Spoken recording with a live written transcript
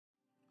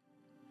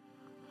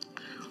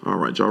All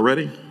right, y'all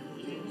ready?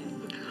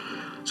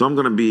 So I'm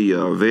going to be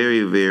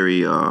very,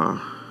 very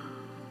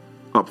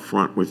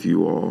upfront with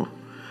you all.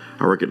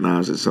 I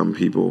recognize that some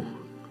people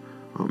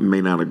may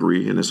not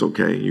agree, and it's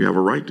okay. You have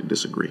a right to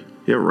disagree.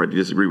 You have a right to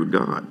disagree with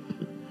God.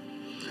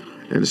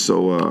 And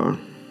so,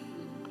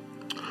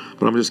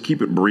 but I'm just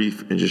keep it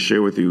brief and just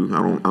share with you.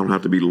 I don't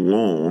have to be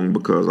long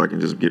because I can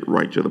just get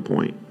right to the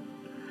point.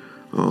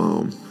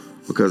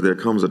 Because there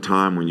comes a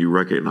time when you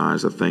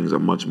recognize that things are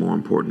much more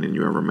important than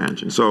you ever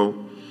imagined.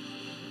 So,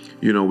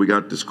 we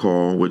got this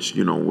call, which,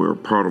 we're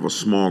part of a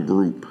small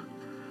group.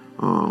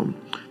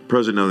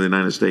 President of the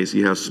United States,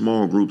 he has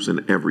small groups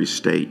in every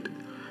state.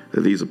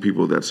 These are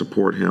people that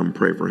support him,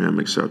 pray for him,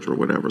 etc.,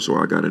 whatever. So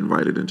I got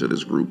invited into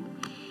this group,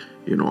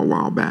 a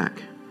while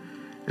back.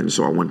 And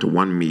so I went to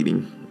one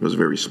meeting. It was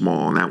very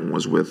small, and that one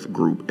was with a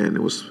group, and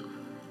it was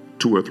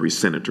 2 or 3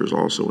 senators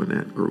also in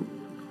that group,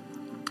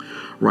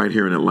 right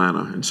here in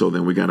Atlanta. And so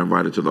then we got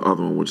invited to the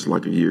other one, which is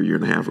like a year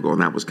and a half ago,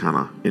 and that was kind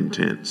of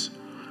intense.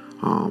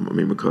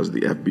 Because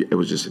the FBI, it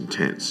was just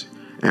intense.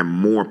 And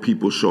more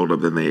people showed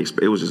up than they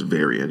expected. It was just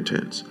very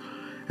intense.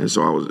 And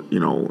so I was,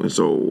 and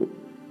so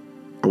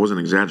I wasn't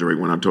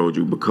exaggerating when I told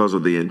you because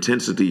of the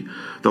intensity.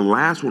 The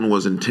last one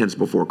was intense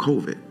before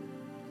COVID.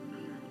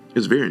 It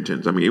was very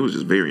intense. It was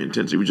just very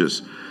intense. It was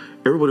just,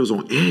 everybody was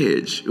on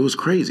edge. It was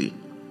crazy.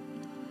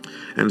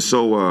 And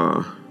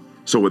so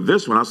with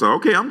this one, I said,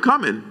 okay, I'm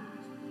coming.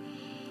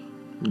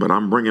 But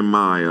I'm bringing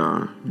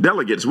my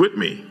delegates with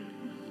me.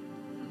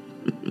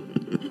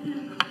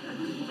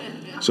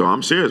 So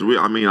I'm serious.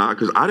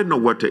 Because I didn't know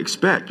what to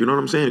expect. You know what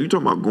I'm saying? You're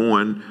talking about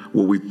going,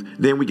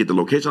 then we get the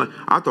location.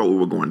 I thought we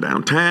were going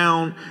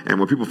downtown, and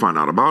when people find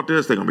out about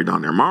this, they're going to be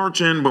down there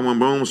marching, boom, boom,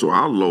 boom. So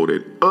I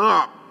loaded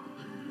up.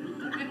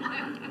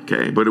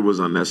 Okay, but it was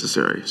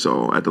unnecessary.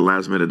 So at the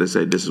last minute, they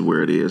said, this is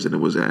where it is, and it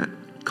was at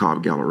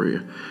Cobb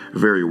Galleria.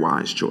 Very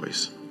wise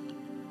choice.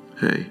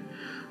 Okay.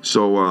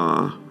 So,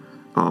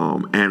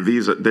 and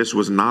this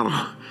was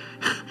not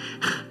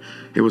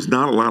it was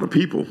not a lot of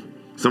people.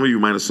 Some of you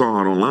might have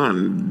saw it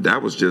online.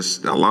 That was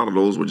just, a lot of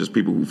those were just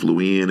people who flew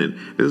in,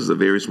 and this is a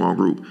very small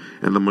group.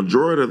 And the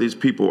majority of these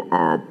people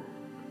are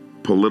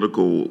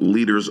political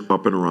leaders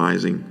up and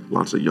rising,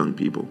 lots of young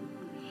people,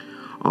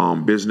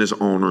 business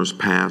owners,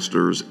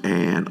 pastors,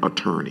 and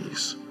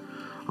attorneys.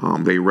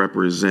 They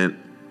represent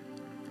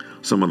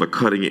some of the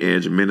cutting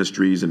edge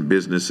ministries and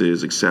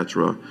businesses,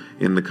 etc.,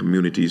 in the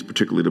communities,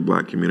 particularly the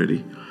Black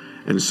community.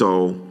 And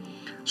so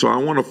I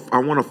want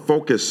to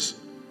focus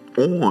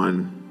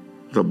on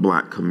the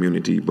Black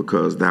community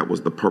because that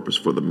was the purpose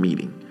for the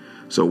meeting.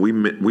 So we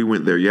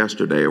went there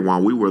yesterday, and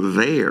while we were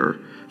there,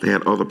 they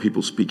had other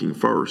people speaking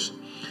first,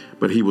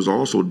 but he was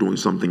also doing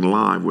something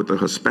live with the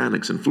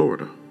Hispanics in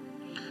Florida.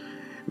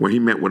 When he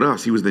met with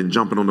us, he was then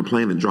jumping on the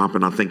plane and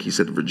dropping, I think he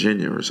said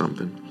Virginia or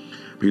something.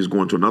 He was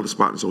going to another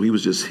spot, and so he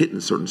was just hitting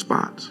certain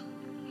spots.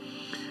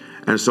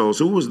 And so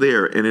it was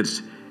there, and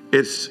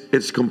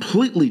it's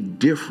completely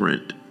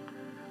different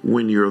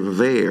when you're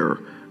there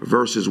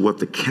versus what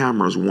the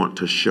cameras want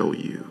to show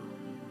you.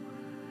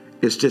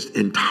 It's just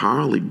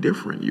entirely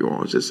different, you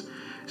all. It's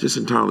just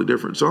entirely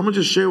different. So I'm going to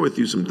just share with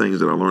you some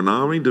things that I learned.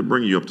 Now, I need to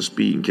bring you up to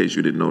speed in case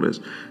you didn't know this.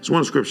 It's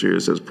one scripture here.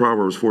 It says,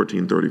 Proverbs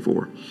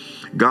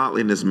 14:34.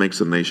 Godliness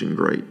makes a nation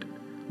great,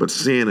 but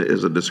sin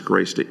is a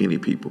disgrace to any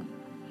people.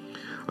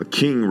 A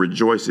king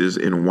rejoices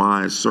in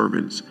wise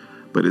servants,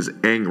 but is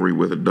angry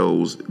with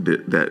those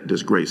that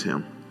disgrace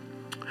him.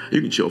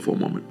 You can chill for a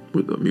moment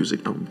with the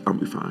music. I'll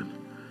be fine.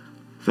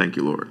 Thank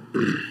you, Lord.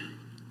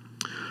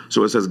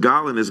 So it says,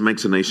 godliness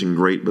makes a nation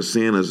great, but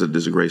sin is a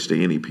disgrace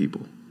to any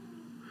people.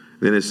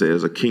 Then it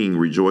says, a king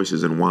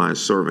rejoices in wise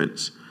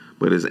servants,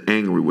 but is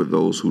angry with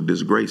those who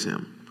disgrace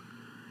him.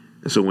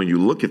 And so when you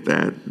look at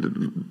that, the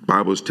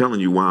Bible is telling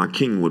you why a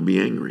king would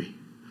be angry.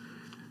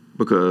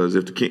 Because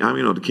if the king,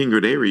 the king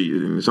of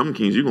Dairy, some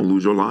kings, you're going to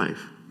lose your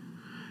life.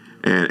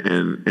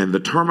 And the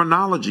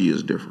terminology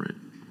is different.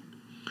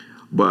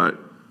 But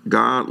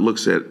God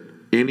looks at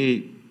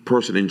any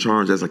person in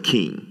charge as a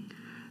king,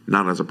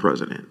 not as a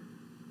president.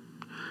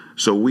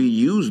 So we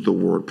use the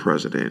word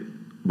president,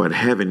 but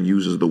heaven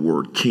uses the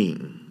word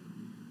king.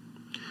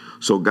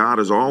 So God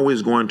is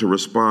always going to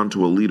respond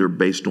to a leader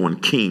based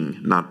on king,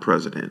 not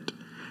president,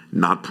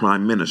 not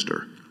prime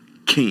minister,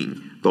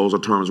 king. Those are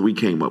terms we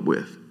came up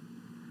with.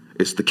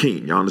 It's the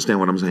king. Y'all understand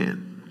what I'm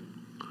saying?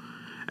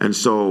 And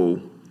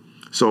so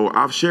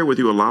I've shared with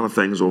you a lot of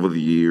things over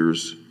the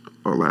years,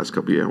 over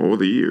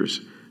the years,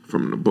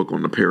 from the book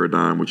on the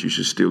paradigm, which you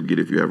should still get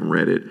if you haven't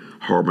read it,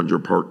 Harbinger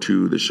Part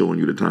 2, that's showing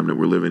you the time that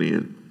we're living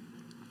in.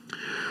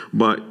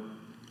 But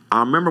I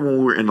remember when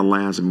we were in the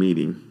last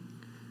meeting,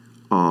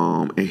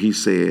 and he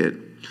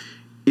said,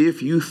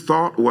 if you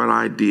thought what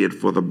I did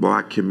for the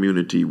Black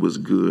community was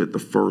good the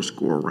first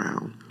go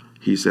around,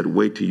 he said,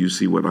 wait till you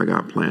see what I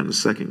got planned the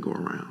second go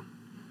around.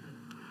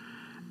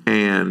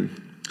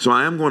 And so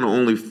I am going to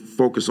only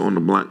focus on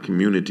the Black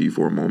community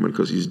for a moment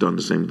because he's done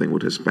the same thing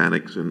with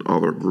Hispanics and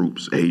other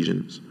groups,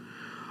 Asians.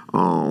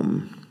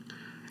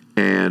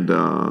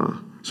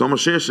 So I'm going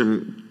to share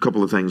some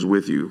couple of things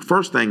with you.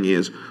 First thing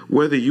is,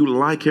 whether you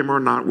like him or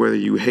not, whether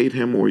you hate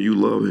him or you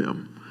love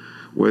him,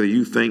 whether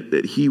you think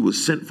that he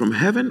was sent from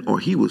heaven or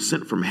he was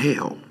sent from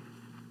hell,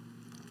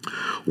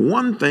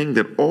 one thing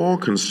that all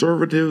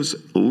conservatives,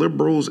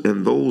 liberals,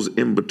 and those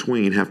in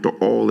between have to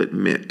all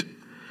admit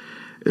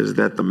is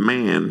that the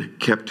man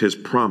kept his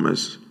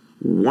promise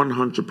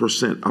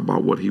 100%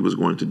 about what he was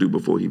going to do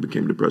before he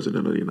became the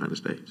president of the United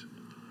States.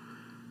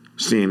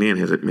 CNN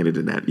has admitted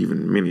to that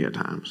even many a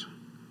times.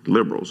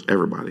 Liberals,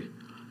 everybody.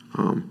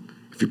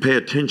 If you pay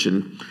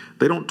attention,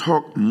 they don't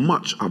talk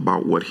much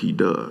about what he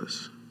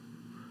does.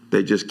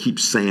 They just keep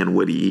saying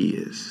what he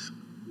is.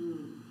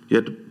 You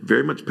have to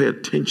very much pay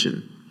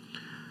attention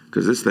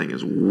because this thing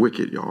is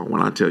wicked, y'all.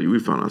 When I tell you, we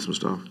found out some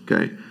stuff,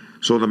 okay?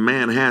 So the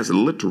man has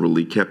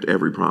literally kept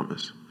every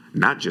promise,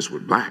 not just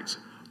with blacks,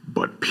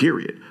 but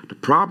period. The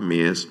problem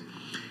is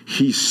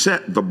he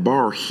set the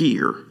bar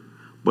here,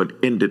 but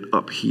ended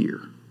up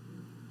here.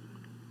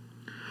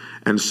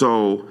 And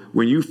so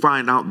when you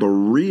find out the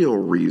real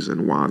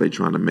reason why they're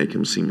trying to make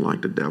him seem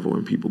like the devil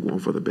and people going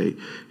for the bait,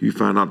 you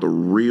find out the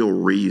real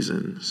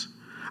reasons.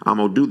 I'm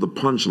going to do the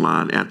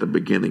punchline at the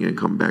beginning and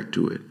come back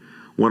to it.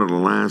 One of the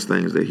last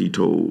things that he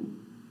told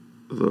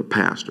the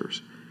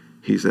pastors,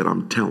 he said,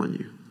 I'm telling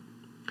you.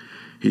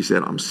 He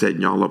said, I'm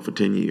setting y'all up for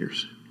 10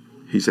 years.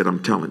 He said,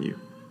 I'm telling you.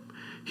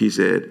 He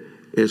said,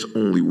 it's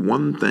only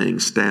one thing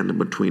standing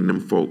between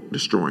them folk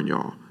destroying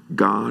y'all,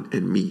 God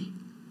and me.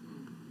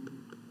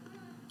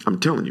 I'm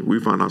telling you, we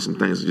found out some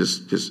things. It's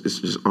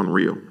just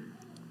unreal.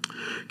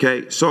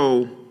 Okay,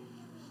 so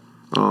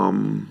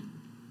I'm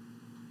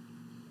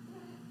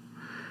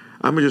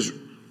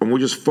gonna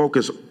just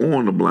focus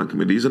on the Black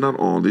community. These are not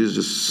all. These are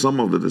just some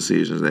of the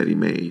decisions that he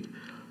made.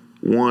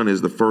 One is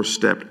the First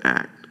Step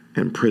Act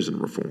and prison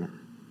reform.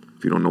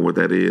 If you don't know what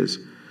that is,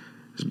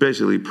 it's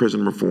basically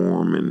prison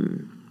reform,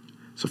 and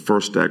it's a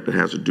first act that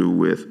has to do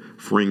with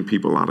freeing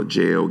people out of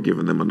jail,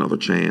 giving them another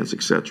chance,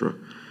 etc.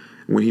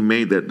 When he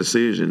made that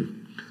decision,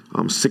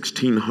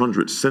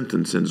 1,600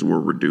 sentences were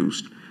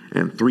reduced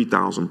and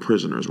 3,000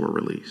 prisoners were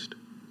released.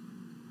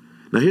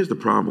 Now, here's the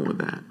problem with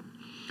that,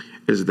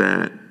 is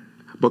that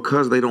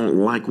because they don't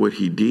like what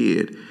he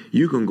did,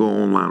 you can go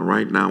online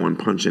right now and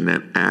punch in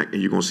that act,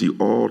 and you're going to see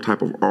all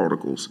type of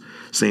articles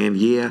saying,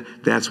 yeah,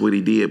 that's what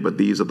he did, but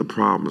these are the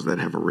problems that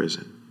have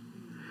arisen.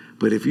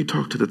 But if you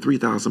talk to the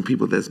 3,000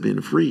 people that's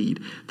been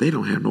freed, they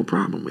don't have no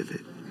problem with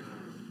it.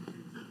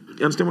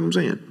 You understand what I'm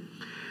saying?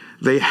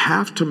 They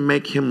have to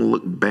make him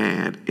look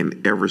bad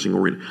in every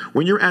single arena.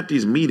 When you're at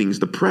these meetings,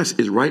 the press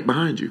is right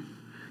behind you,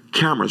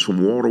 cameras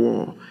from wall to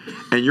wall,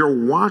 and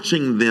you're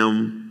watching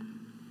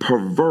them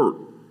pervert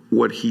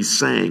what he's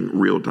saying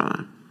real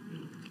time.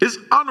 It's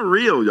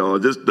unreal, y'all,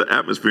 just the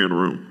atmosphere in the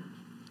room.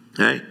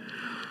 Okay?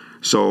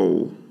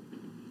 So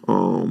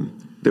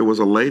there was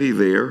a lady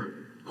there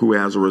who,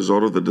 as a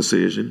result of the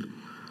decision,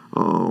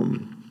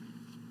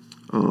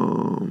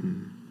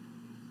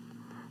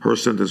 her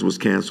sentence was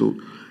canceled.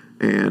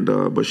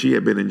 But she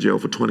had been in jail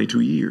for 22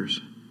 years.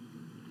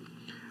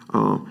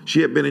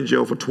 She had been in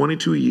jail for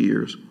 22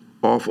 years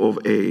off of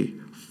a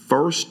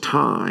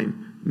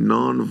first-time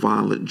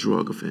nonviolent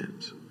drug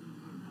offense.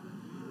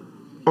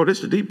 Oh,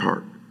 that's the deep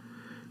part.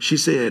 She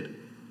said,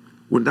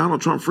 when Donald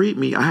Trump freed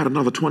me, I had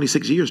another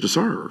 26 years to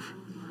serve.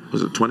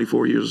 Was it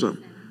 24 years or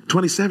something?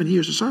 27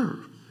 years to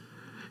serve.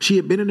 She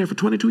had been in there for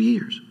 22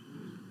 years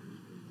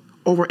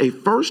over a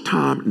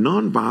first-time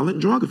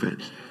nonviolent drug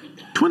offense.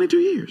 22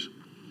 years.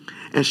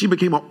 And she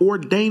became an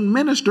ordained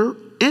minister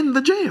in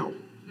the jail.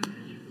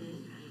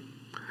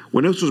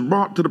 When this was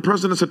brought to the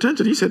president's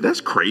attention, he said,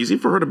 that's crazy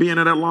for her to be in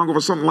there that long over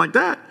something like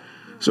that.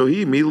 So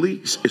he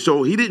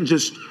didn't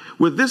just,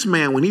 with this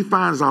man, when he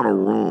finds out a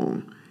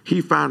wrong,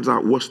 he finds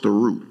out what's the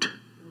root,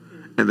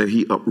 and then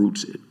he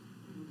uproots it.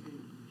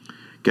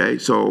 Okay,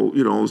 so,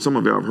 some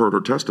of you have heard her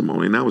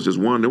testimony, and that was just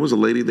one. There was a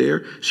lady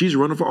there, she's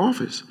running for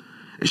office.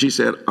 And she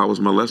said, I was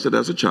molested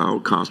as a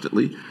child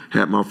constantly,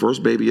 had my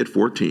first baby at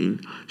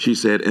 14. She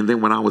said, and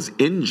then when I was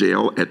in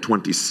jail at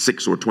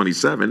 26 or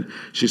 27,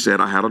 she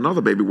said, I had another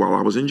baby while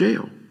I was in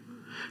jail.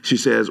 She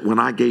says, when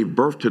I gave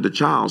birth to the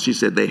child, she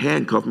said, they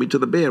handcuffed me to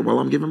the bed while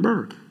I'm giving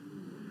birth.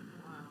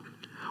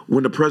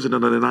 When the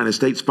president of the United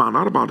States found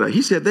out about that,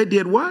 he said, they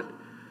did what?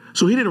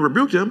 So he didn't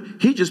rebuke them.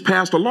 He just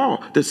passed a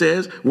law that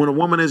says when a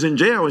woman is in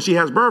jail and she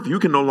has birth, you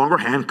can no longer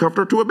handcuff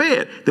her to a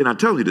bed. Then I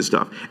tell you this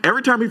stuff.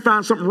 Every time he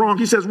finds something wrong,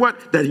 he says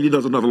what? That he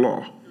does another law.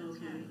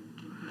 Okay.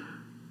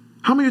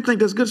 How many of you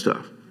think that's good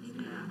stuff?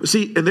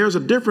 See, and there's a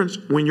difference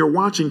when you're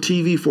watching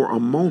TV for a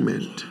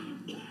moment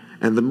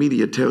and the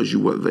media tells you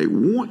what they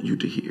want you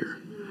to hear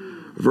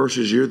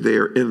versus you're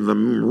there in the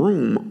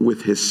room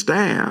with his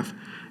staff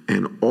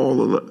and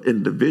all of the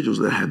individuals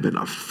that have been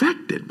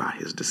affected by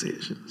his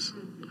decisions.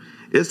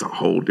 It's a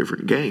whole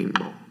different game,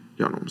 bro.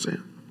 Y'all know what I'm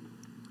saying?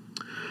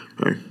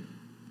 Okay.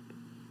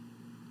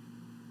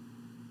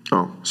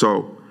 Oh,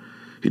 so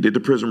he did the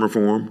prison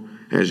reform.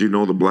 As you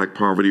know, the black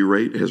poverty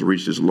rate has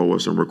reached its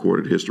lowest in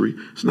recorded history.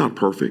 It's not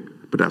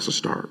perfect, but that's a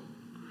start.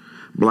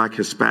 Black,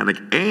 Hispanic,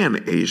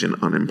 and Asian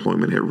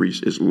unemployment had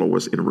reached its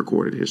lowest in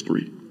recorded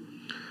history.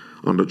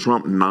 Under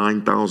Trump,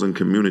 9,000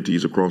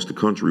 communities across the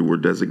country were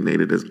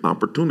designated as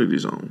opportunity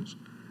zones.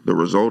 The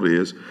result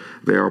is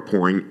they are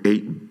pouring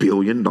 $8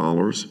 billion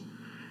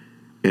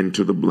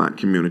into the black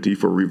community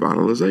for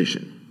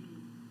revitalization.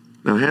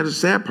 Now, here's the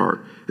sad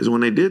part, is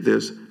when they did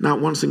this, not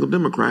one single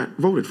Democrat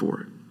voted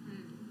for it.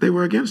 They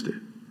were against it.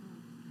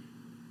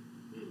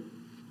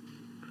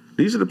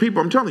 These are the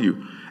people, I'm telling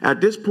you,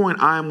 at this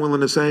point, I am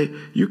willing to say,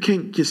 you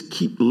can't just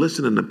keep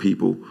listening to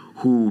people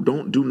who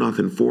don't do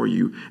nothing for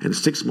you, and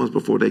 6 months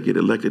before they get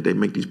elected, they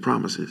make these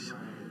promises,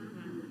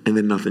 and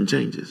then nothing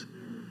changes.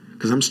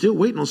 Because I'm still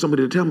waiting on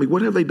somebody to tell me,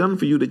 what have they done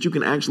for you that you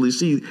can actually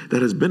see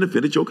that has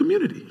benefited your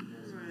community?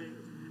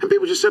 And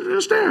people just sit there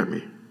and stare at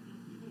me.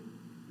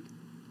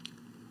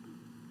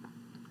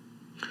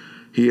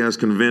 He has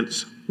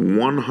convinced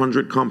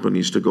 100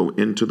 companies to go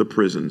into the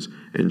prisons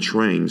and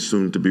train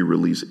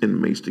soon-to-be-released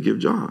inmates to give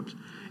jobs.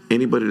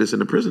 Anybody that's in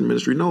the prison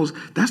ministry knows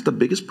that's the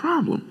biggest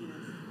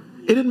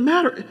problem. It didn't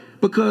matter.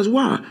 Because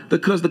why?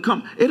 Because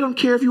it don't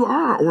care if you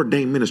are an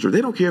ordained minister. They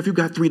don't care if you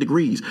got 3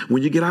 degrees.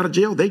 When you get out of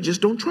jail, they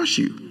just don't trust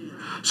you.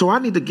 So I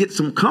need to get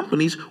some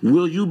companies.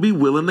 Will you be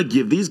willing to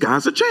give these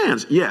guys a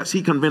chance? Yes,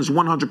 he convinced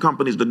 100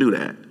 companies to do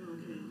that.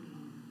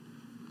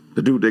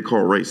 The dude they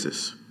call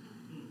racist.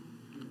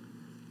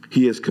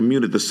 He has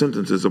commuted the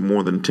sentences of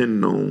more than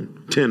 10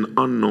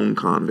 unknown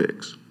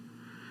convicts.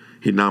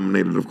 He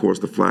nominated, of course,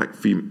 the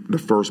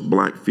first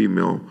black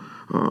female,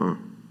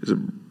 is it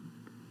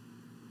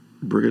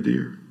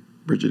Brigadier,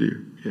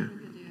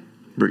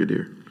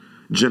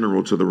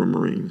 General to the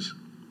Marines.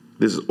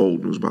 This is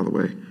old news, by the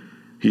way.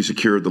 He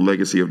secured the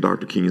legacy of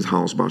Dr. King's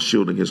house by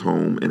shielding his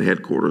home and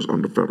headquarters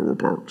under federal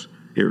parks.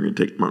 Here, we're going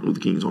to take Martin Luther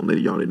King's home.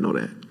 Y'all didn't know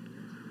that.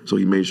 So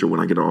he made sure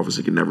when I get to office,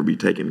 it can never be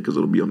taken because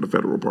it'll be under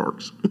federal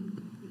parks.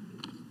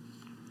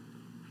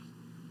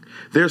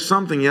 There's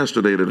something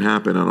yesterday that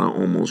happened and I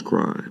almost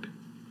cried.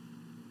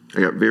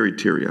 I got very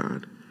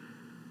teary-eyed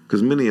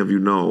because many of you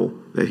know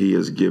that he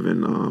has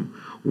given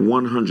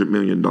 $100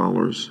 million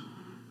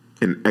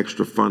in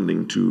extra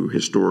funding to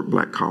historic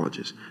black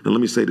colleges. Now,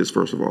 let me say this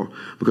first of all,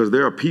 because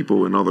there are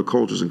people in other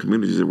cultures and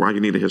communities that why you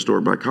need a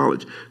historic black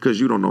college, because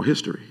you don't know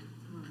history.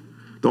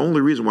 The only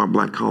reason why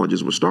black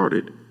colleges were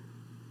started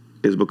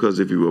is because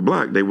if you were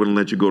black, they wouldn't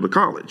let you go to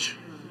college.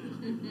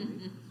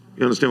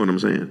 You understand what I'm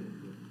saying?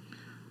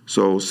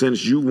 So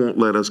since you won't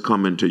let us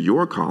come into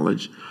your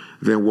college,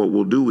 then what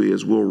we'll do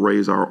is we'll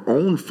raise our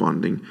own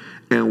funding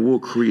and we'll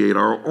create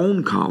our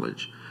own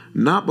college.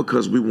 Not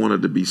because we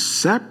wanted to be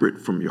separate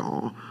from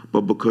y'all,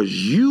 but because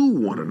you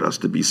wanted us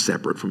to be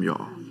separate from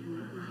y'all.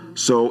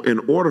 So in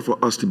order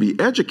for us to be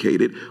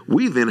educated,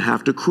 we then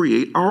have to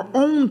create our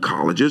own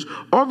colleges.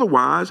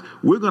 Otherwise,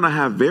 we're going to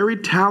have very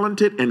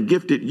talented and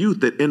gifted youth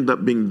that end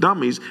up being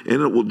dummies,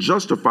 and it will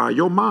justify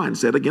your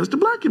mindset against the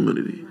black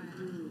community.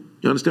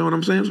 You understand what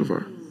I'm saying so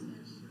far?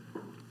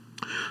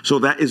 So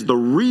that is the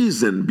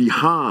reason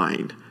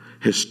behind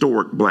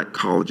historic black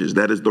colleges.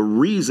 That is the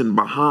reason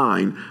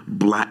behind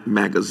black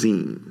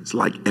magazines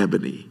like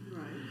Ebony.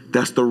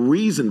 That's the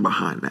reason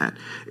behind that,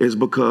 is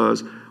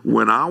because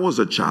when I was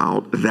a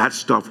child, that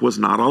stuff was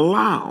not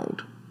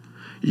allowed.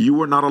 You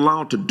were not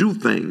allowed to do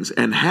things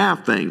and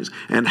have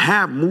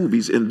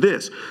movies in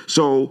this.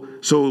 So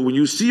when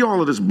you see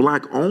all of this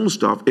black-owned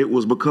stuff, it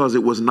was because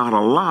it was not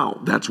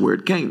allowed. That's where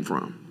it came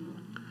from.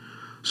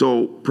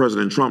 So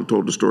President Trump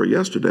told the story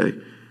yesterday.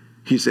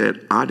 He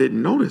said, I didn't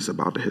know this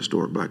about the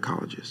historic black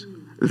colleges.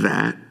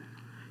 That,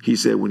 he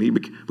said,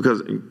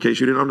 because in case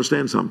you didn't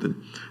understand something,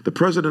 the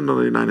president of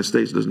the United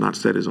States does not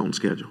set his own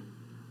schedule.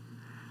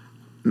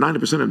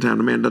 90% of the time,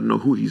 the man doesn't know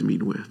who he's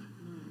meeting with.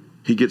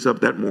 He gets up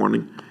that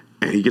morning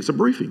and he gets a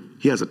briefing.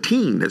 He has a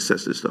team that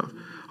sets this stuff.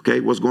 Okay,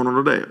 what's going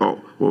on today?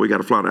 Oh, well, we got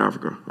to fly to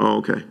Africa. Oh,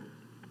 okay.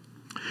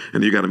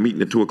 And you got a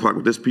meeting at 2 o'clock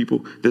with this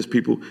people.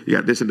 You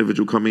got this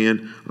individual come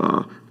in.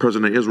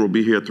 President of Israel will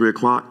be here at 3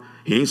 o'clock.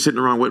 He ain't sitting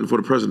around waiting for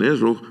the president of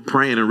Israel,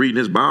 praying and reading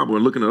his Bible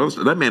and looking at us.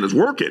 That man is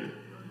working.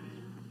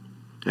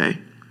 Okay?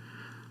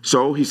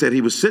 So he said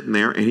he was sitting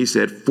there and he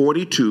said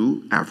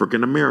 42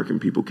 African-American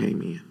people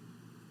came in.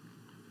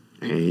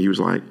 And he was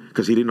like,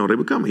 because he didn't know they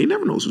were coming. He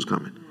never knows who's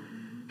coming.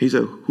 He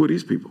said, who are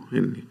these people?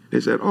 And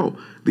they said, oh,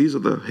 these are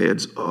the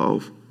heads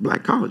of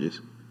black colleges.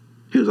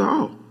 He was like,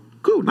 oh,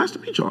 cool. Nice to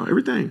meet y'all.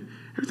 Everything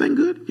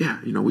good? Yeah.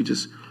 We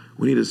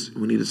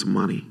needed some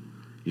money,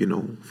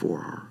 for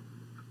our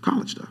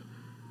college stuff.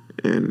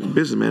 And the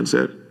businessman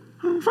said,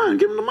 oh, fine,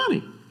 give him the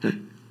money. Okay.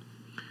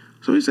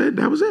 So he said,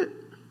 that was it.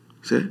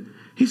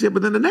 He said,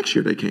 but then the next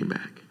year they came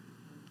back.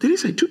 Did he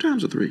say 2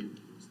 times or 3?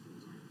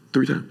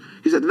 3 times.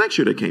 He said the next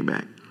year they came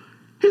back.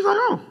 He's like,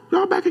 oh,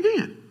 y'all back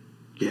again.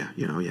 Yeah,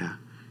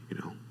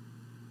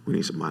 we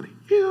need some money.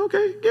 Yeah,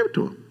 okay, give it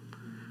to him.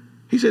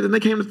 He said, then they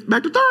came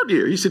back the 3rd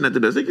year. He's sitting at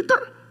the desk. They get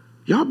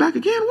y'all back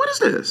again? What is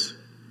this?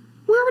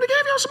 We already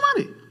gave y'all some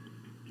money.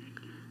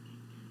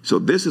 So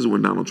this is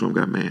when Donald Trump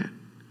got mad.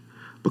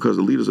 Because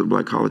the leaders of the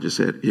black colleges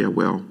said, yeah,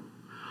 well,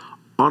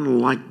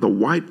 unlike the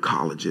white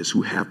colleges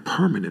who have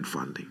permanent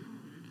funding,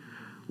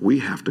 we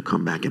have to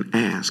come back and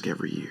ask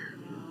every year.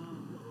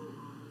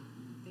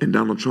 And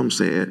Donald Trump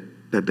said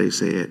that they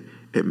said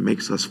it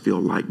makes us feel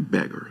like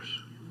beggars.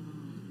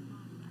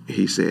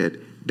 He said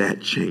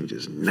that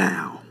changes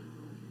now.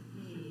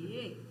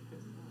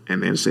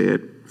 And then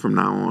said from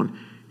now on,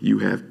 you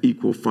have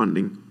equal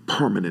funding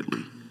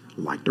permanently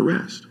like the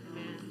rest.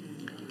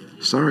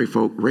 Sorry,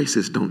 folk,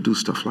 racists don't do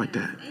stuff like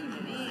that.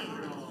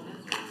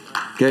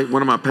 Okay,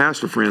 one of my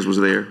pastor friends was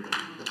there.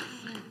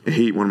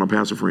 And one of my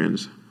pastor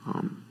friends,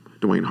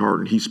 Dwayne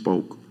Harden, he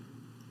spoke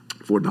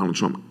before Donald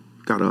Trump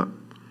got up.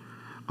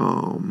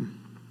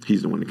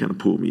 He's the one that kind of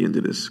pulled me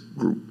into this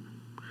group.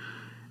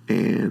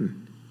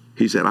 And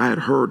he said, I had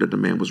heard that the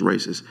man was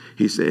racist.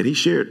 He said he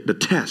shared the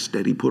test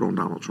that he put on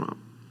Donald Trump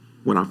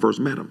when I first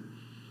met him.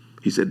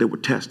 He said there were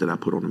tests that I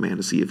put on the man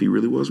to see if he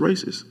really was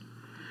racist.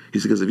 He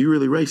said, because if you're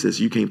really racist,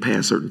 you can't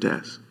pass certain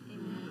tests.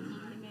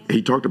 And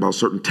he talked about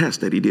certain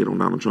tests that he did on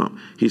Donald Trump.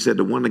 He said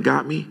the one that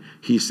got me,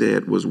 he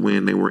said, was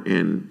when they were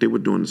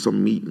doing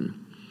some meeting,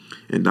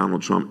 and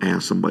Donald Trump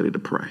asked somebody to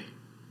pray.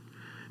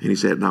 And he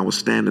said, and I was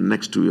standing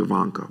next to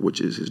Ivanka, which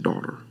is his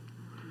daughter.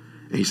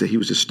 And he said he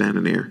was just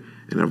standing there,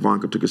 and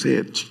Ivanka took his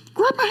head,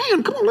 grab my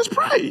hand, come on, let's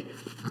pray.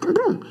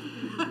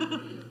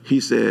 He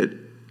said,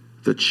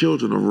 the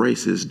children of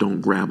racists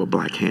don't grab a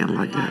black hand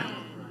like that.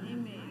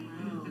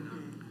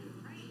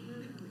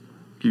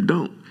 You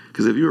don't.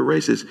 Because if you're a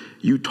racist,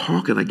 you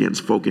talking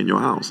against folk in your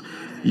house.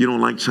 You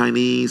don't like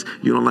Chinese,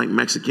 you don't like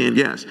Mexican,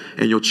 yes.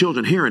 And your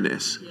children hearing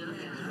this.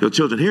 Your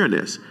children hearing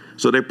this.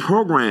 So they're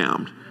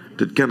programmed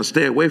to kind of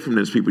stay away from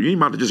these people. You ain't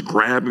about to just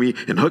grab me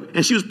and hug.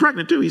 And she was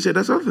pregnant too. He said,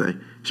 that's the other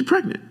thing. She's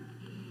pregnant.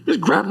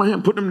 Just grab my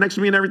hand, put them next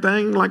to me and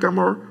everything like I'm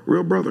her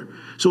real brother.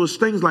 So it's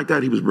things like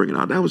that he was bringing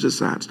out. That was just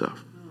sad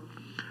stuff.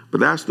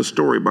 But that's the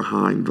story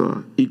behind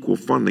the equal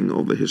funding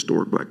of the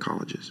historic black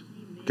colleges.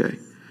 Okay?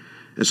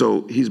 And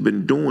so he's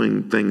been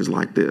doing things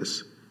like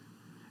this,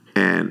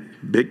 and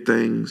big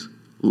things,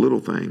 little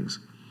things,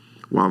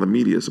 while the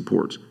media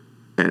supports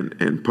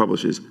and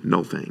publishes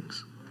no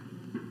things.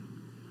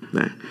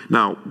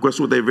 Now, guess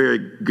what they're very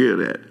good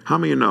at? How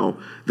many of you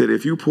know that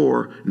if you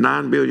pour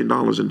 $9 billion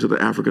into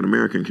the African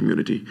American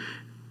community,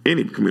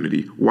 any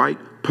community, white,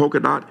 polka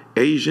dot,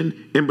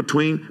 Asian, in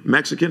between,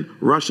 Mexican,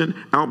 Russian,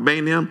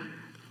 Albanian,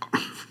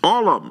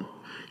 all of them,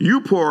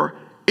 you pour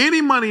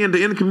any money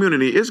into any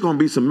community, it's going to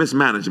be some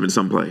mismanagement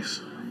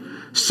someplace.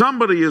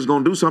 Somebody is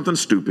going to do something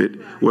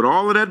stupid with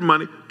all of that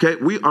money. Okay,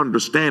 we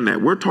understand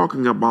that. We're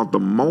talking about the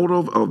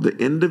motive of the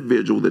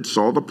individual that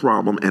saw the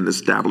problem and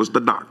established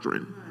the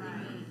doctrine.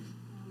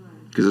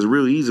 Because it's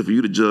really easy for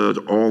you to judge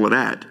all of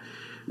that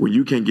when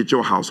you can't get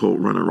your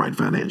household running right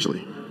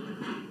financially.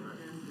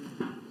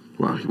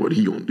 Well, what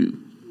he going to do?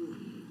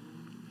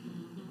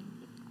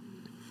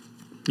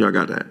 Y'all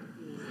got that?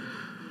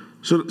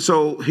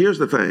 So here's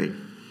the thing,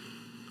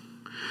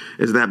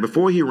 is that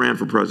before he ran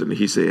for president,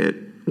 he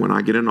said, when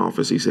I get in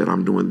office, he said,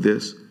 I'm doing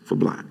this for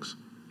blacks.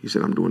 He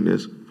said, I'm doing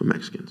this for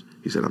Mexicans.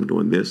 He said, I'm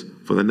doing this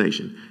for the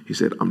nation. He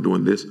said, I'm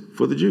doing this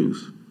for the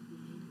Jews.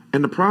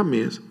 And the problem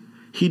is,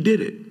 he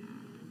did it.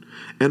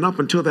 And up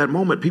until that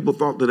moment, people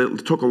thought that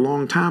it took a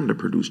long time to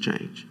produce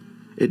change.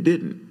 It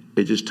didn't.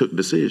 It just took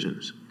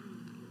decisions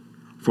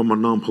from a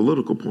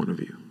non-political point of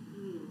view.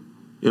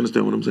 You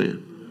understand what I'm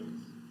saying?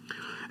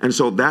 And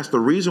so that's the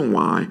reason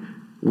why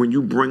when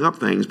you bring up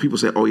things, people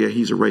say, oh, yeah,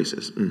 he's a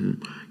racist.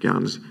 Mm-hmm.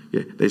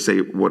 Yeah, they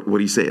say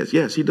what he says.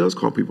 Yes, he does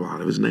call people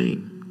out of his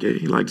name. Okay?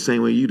 He like the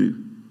same way you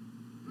do.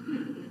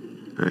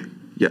 Right?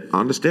 Yeah, I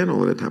understand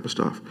all of that type of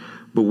stuff.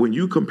 But when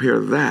you compare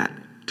that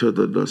to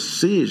the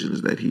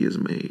decisions that he has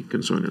made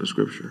concerning the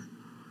scripture,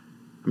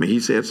 I mean, he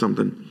said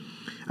something.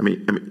 I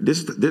mean,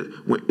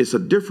 it's a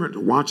different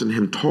watching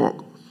him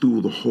talk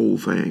through the whole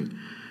thing,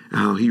 and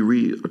how he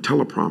read a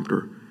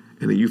teleprompter,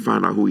 and then you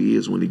find out who he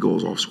is when he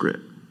goes off script.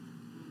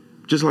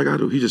 Just like I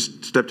do. He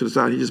just stepped to the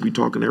side. He just be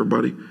talking to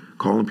everybody,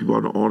 calling people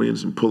out in the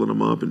audience and pulling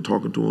them up and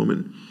talking to them.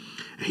 And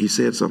he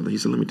said something. He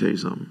said, let me tell you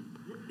something.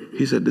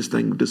 He said, this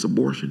thing with this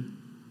abortion.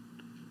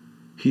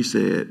 He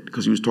said,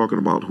 because he was talking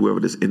about whoever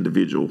this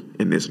individual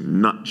in this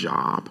nut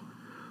job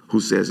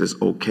who says it's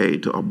okay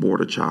to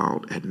abort a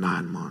child at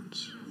 9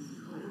 months.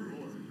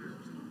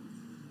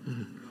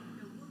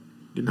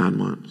 9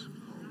 months.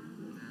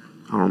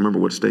 I don't remember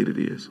what state it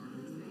is.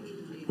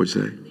 What'd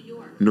you say?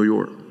 New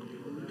York.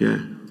 Yeah,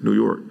 New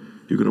York.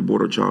 You can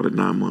abort a child at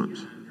 9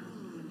 months.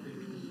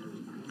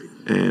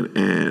 And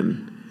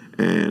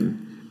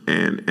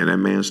that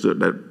man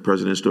that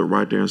president stood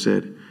right there and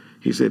said,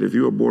 he said, if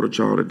you abort a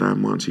child at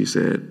 9 months, he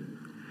said,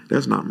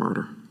 that's not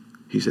murder.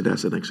 He said,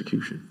 that's an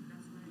execution.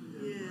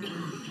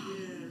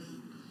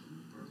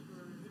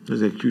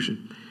 That's an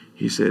execution.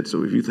 He said,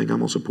 so if you think I'm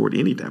going to support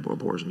any type of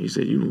abortion, he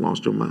said, you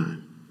lost your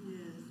mind.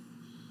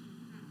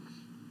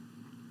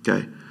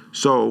 Okay,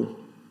 so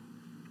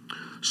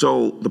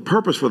the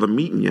purpose for the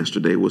meeting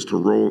yesterday was to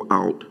roll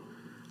out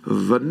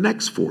the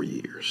next 4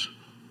 years.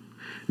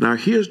 Now,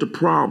 here's the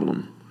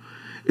problem,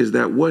 is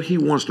that what he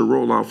wants to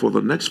roll out for the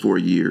next 4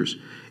 years,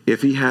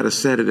 if he had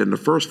said it in the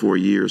first 4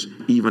 years,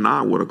 even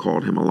I would have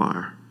called him a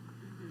liar.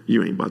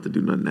 You ain't about to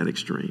do nothing that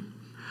extreme.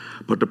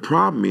 But the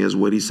problem is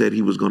what he said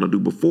he was going to do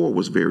before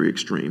was very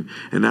extreme.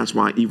 And that's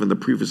why even the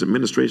previous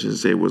administration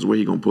said was where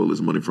he going to pull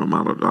his money from,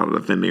 out of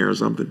the thin air or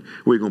something?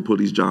 Where he going to pull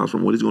these jobs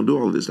from? What he's going to do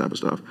all of this type of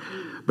stuff.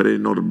 But they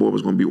didn't know the boy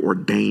was going to be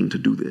ordained to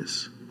do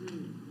this.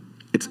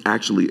 It's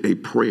actually a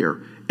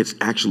prayer. It's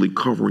actually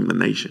covering the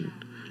nation.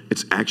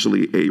 It's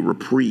actually a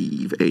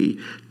reprieve, a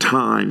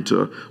time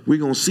to, we're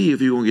going to see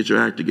if you're going to get your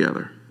act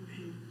together.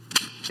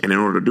 And in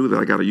order to do that,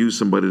 I got to use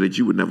somebody that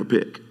you would never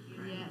pick.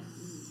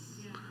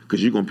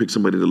 Because you're going to pick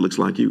somebody that looks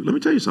like you. Let me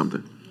tell you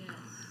something.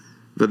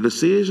 The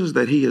decisions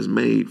that he has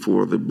made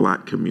for the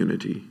black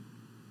community,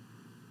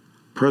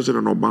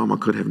 President Obama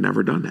could have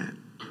never done that.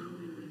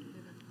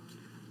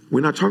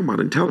 We're not talking about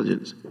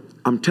intelligence.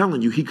 I'm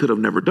telling you, he could have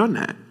never done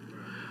that.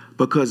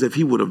 Because if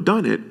he would have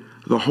done it,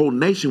 the whole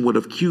nation would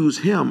have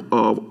accused him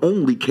of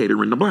only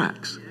catering to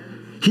blacks.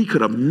 He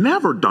could have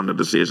never done the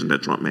decision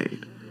that Trump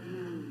made.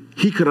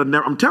 He could have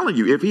never, I'm telling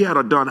you, if he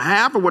had done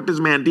half of what this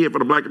man did for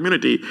the black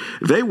community,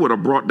 they would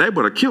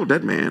have killed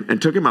that man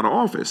and took him out of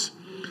office.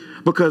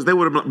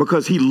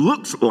 Because he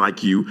looks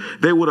like you,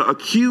 they would have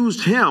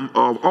accused him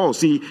of, oh,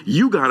 see,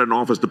 you got in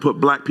office to put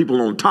black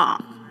people on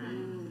top.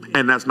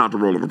 And that's not the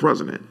role of a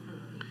president.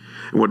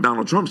 And what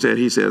Donald Trump said,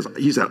 he said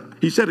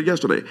it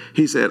yesterday.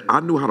 He said,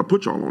 I knew how to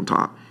put y'all on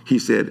top. He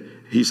said,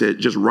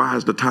 just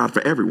rise the tide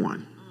for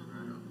everyone.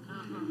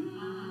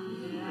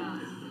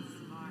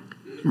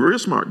 Real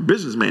smart.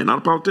 Businessman, not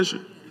a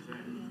politician.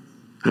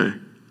 Hey.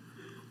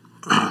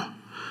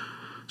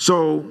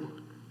 So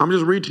I'm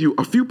just read to you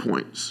a few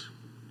points.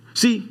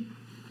 See,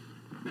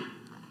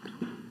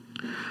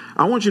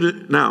 I want you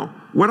to, now,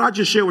 what I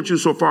just shared with you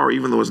so far,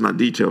 even though it's not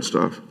detailed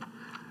stuff,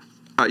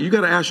 you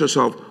got to ask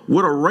yourself,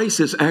 would a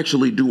racist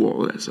actually do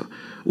all of that stuff?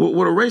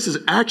 Would a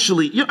racist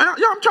actually,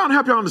 I'm trying to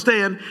help you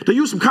understand, to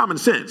use some common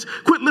sense.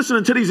 Quit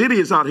listening to these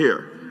idiots out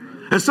here.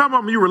 And some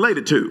of them you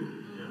related to.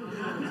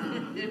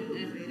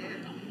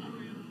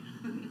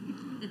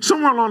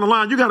 Somewhere along the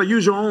line, you got to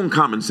use your own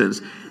common sense.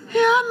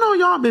 Yeah, I know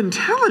y'all been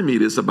telling me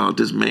this about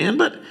this man,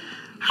 but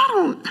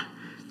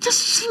just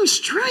seems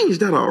strange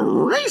that a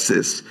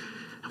racist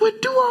would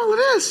do all of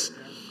this.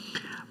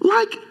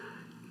 Like,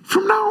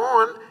 from now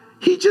on,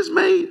 he just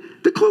made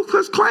the Ku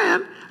Klux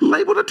Klan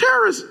labeled a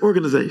terrorist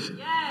organization.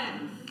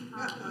 Yes.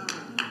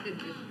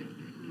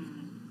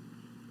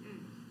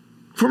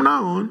 From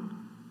now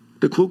on,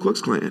 the Ku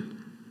Klux Klan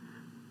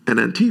and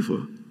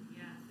Antifa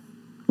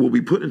will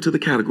be put into the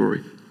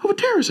category of a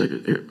terrorist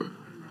organization.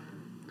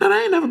 Now,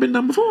 that ain't never been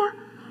done before.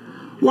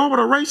 Why would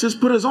a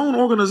racist put his own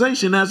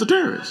organization as a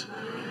terrorist?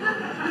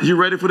 You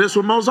ready for this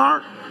with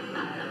Mozart?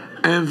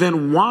 And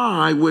then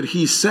why would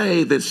he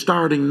say that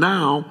starting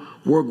now,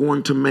 we're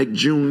going to make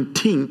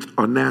Juneteenth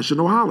a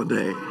national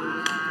holiday?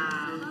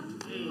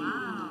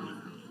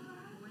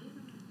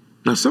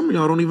 Now, some of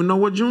y'all don't even know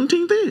what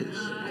Juneteenth is.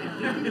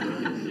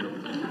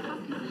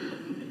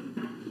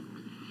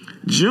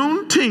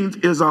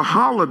 Juneteenth is a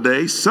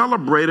holiday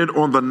celebrated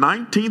on the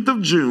 19th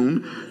of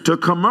June to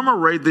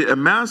commemorate the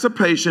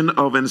emancipation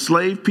of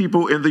enslaved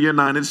people in the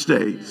United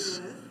States.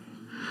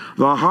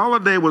 The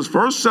holiday was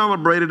first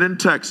celebrated in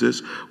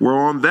Texas, where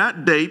on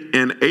that date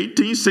in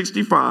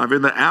 1865,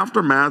 in the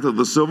aftermath of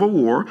the Civil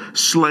War,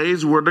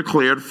 slaves were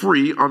declared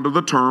free under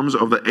the terms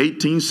of the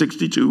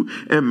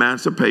 1862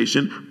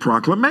 Emancipation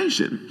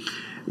Proclamation.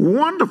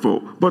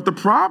 Wonderful. But the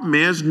problem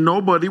is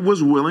nobody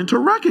was willing to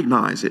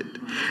recognize it.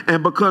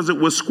 And because it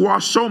was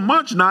squashed so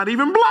much, not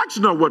even blacks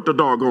know what the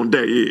doggone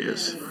day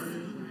is.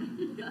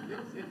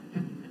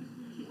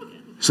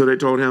 So they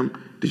told him,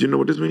 did you know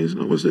what this means?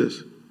 No, what's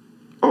this?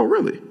 Oh,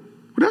 really?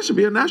 Well, that should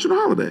be a national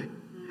holiday.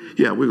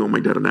 Yeah, we're going to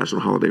make that a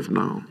national holiday from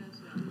now on.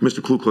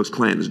 Mr. Ku Klux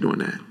Klan is doing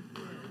that.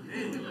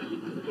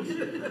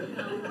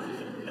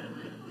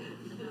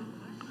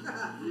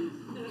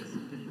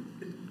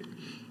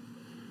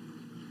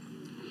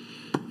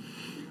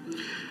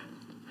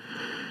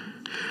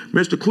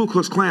 Mr. Ku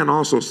Klux Klan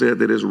also said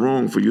that it's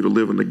wrong for you to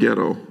live in the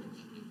ghetto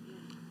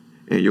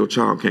and your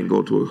child can't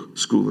go to a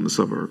school in the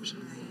suburbs.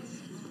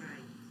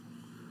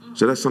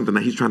 So that's something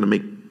that he's trying to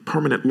make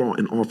permanent law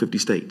in all 50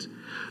 states.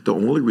 The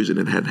only reason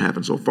it hadn't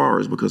happened so far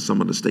is because some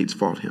of the states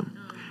fought him,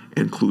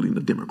 including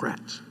the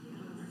Democrats.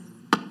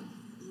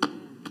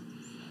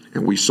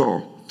 And we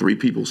saw 3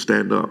 people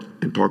stand up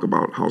and talk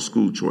about how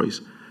school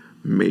choice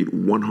made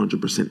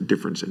 100%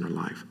 difference in their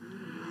life.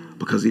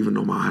 Because even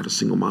though I had a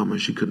single mama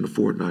and she couldn't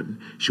afford nothing,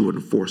 she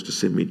wasn't forced to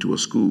send me to a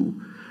school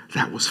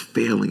that was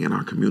failing in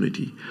our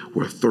community,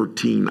 where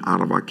 16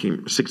 out of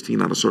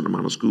a certain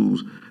amount of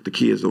schools, the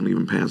kids don't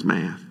even pass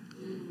math.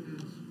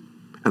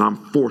 And I'm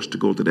forced to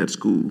go to that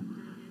school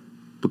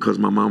because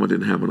my mama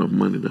didn't have enough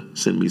money to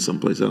send me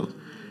someplace else.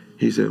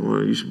 He said,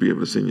 well, you should be able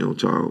to send your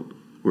child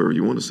wherever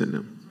you want to send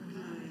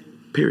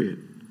them,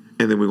 period.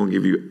 And then we're going to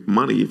give you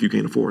money if you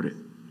can't afford it.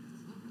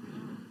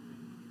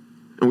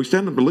 And we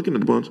stand up and looking at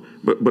the bunch,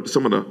 but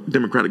some of the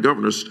Democratic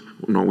governors,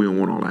 no, we don't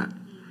want all that.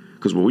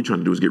 Because what we're trying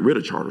to do is get rid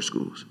of charter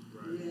schools.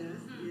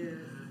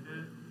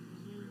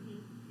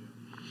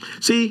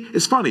 See,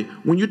 it's funny.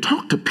 When you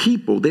talk to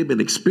people, they've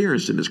been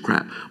experiencing this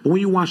crap. But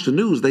when you watch the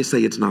news, they say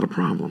it's not a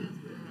problem.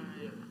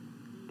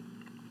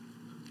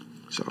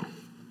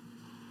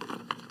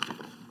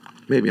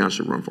 maybe I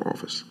should run for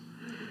office.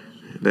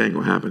 That ain't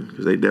going to happen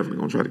because they definitely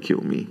going to try to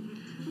kill me.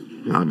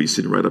 And I'll be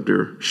sitting right up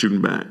there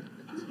shooting back.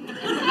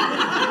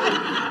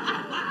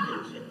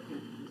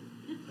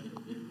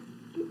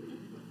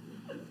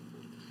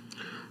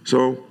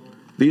 So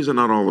these are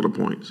not all of the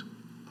points.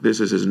 This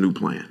is his new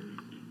plan.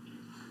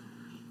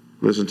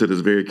 Listen to this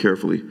very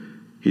carefully.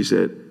 He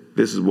said,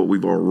 this is what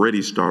we've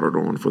already started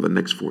on for the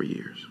next 4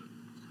 years.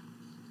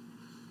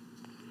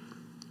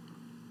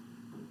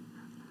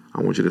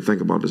 I want you to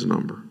think about this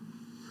number.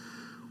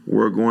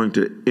 We're going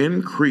to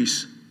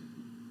increase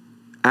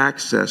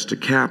access to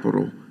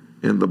capital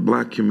in the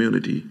black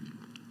community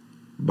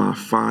by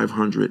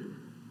 $500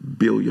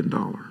 billion.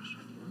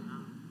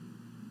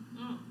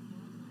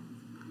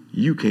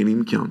 You can't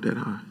even count that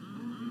high.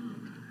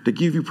 To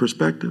give you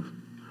perspective,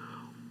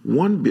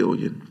 $1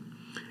 billion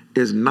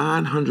is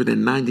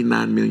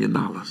 $999 million.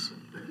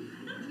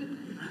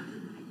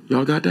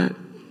 Y'all got that?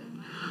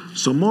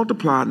 So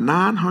multiply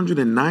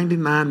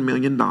 $999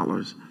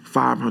 million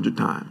 500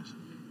 times.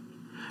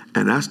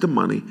 And that's the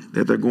money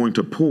that they're going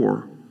to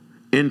pour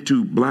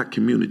into black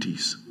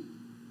communities.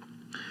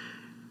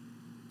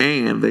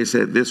 And they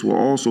said this will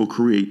also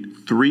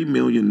create 3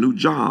 million new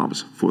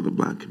jobs for the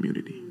black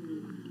community.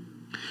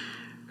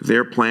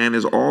 Their plan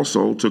is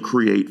also to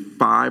create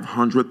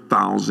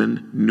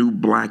 500,000 new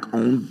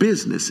black-owned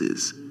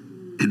businesses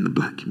in the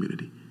black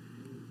community.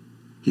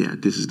 Yeah,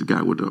 this is the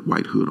guy with the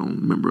white hood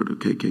on, member of the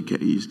KKK.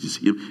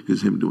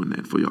 It's him doing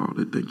that for y'all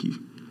that think he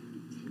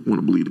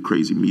want to believe the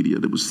crazy media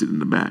that was sitting in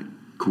the back,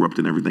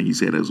 corrupting everything he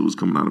said as it was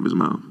coming out of his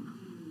mouth.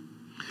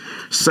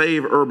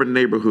 Save urban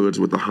neighborhoods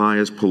with the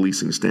highest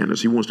policing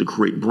standards. He wants to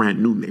create brand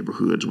new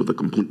neighborhoods with a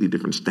completely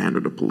different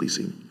standard of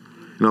policing.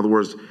 In other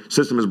words,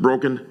 system is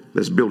broken,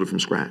 let's build it from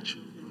scratch.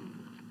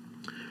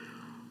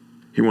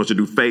 He wants to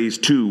do phase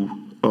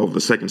 2 of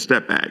the Second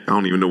Step Act. I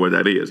don't even know what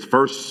that is.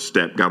 First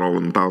step got all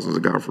of them thousands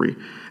of got free.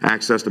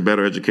 Access to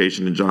better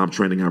education and job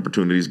training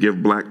opportunities.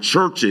 Give black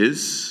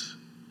churches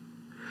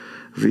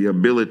the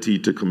ability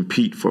to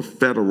compete for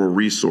federal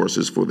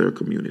resources for their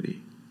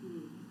community.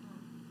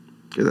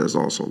 Okay, that's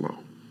also low.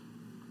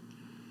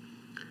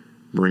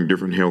 Bring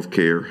different health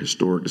care,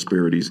 historic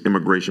disparities,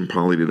 immigration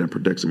policy that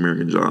protects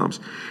American jobs,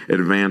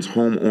 advance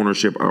home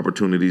ownership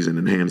opportunities, and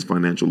enhance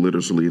financial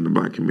literacy in the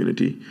black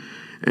community.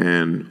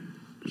 And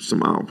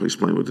I'll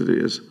explain what it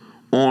is.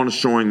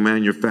 Onshoring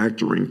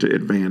manufacturing to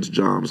advance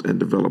jobs and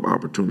develop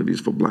opportunities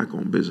for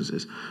black-owned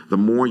businesses. The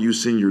more you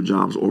send your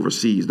jobs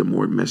overseas, the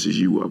more it messes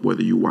you up,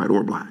 whether you're white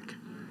or black.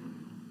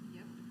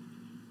 Yep.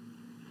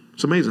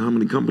 It's amazing how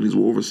many companies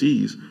were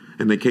overseas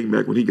and they came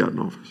back when he got in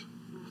office.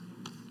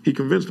 He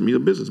convinced them he's a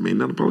businessman,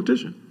 not a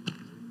politician.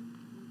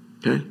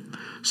 Okay?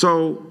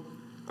 So,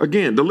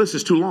 again, the list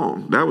is too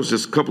long. That was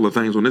just a couple of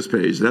things on this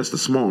page. That's the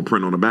small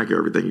print on the back of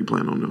everything you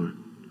plan on doing.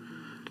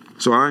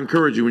 So I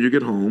encourage you when you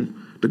get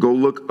home to go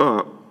look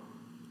up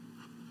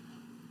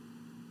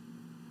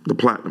the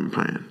Platinum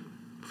Plan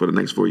for the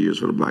next 4 years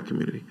for the black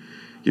community.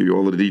 Give you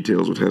all of the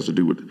details, what has to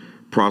do with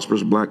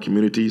prosperous black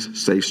communities,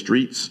 safe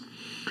streets,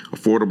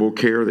 affordable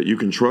care that you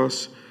can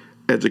trust,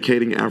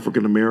 educating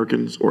African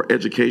Americans, or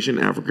education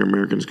African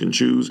Americans can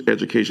choose,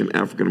 education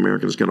African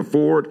Americans can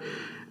afford,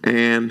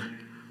 and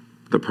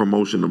the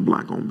promotion of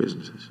black-owned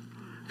businesses.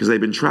 Because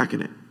they've been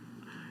tracking it.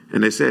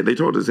 And they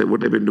told us that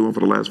what they've been doing for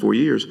the last 4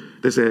 years,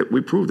 they said,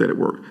 we proved that it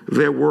worked.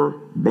 There were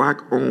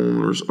black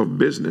owners of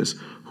business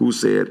who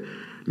said,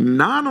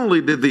 not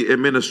only did the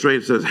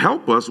administrators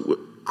help us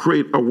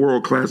create a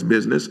world-class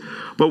business,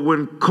 but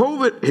when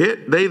COVID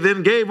hit, they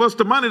then gave us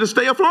the money to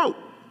stay afloat.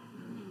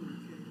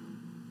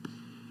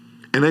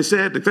 And they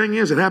said, the thing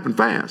is, it happened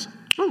fast.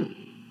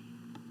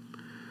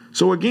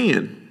 So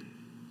again,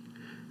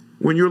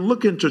 when you're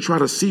looking to try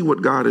to see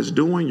what God is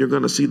doing, you're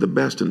going to see the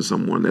best in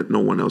someone that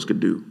no one else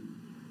could do.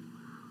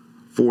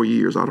 4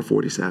 years out of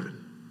 47.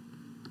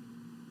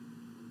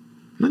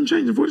 Nothing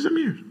changed in 47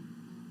 years.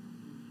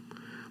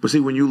 But see,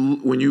 when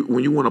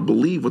you want to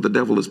believe what the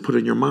devil has put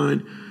in your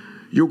mind,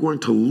 you're going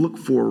to look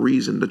for a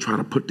reason to try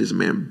to put this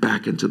man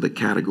back into the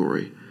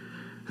category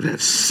that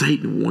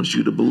Satan wants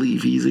you to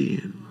believe he's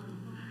in.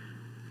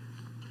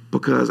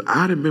 Because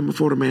I done been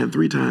before the man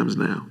 3 times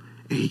now,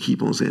 and he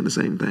keep on saying the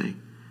same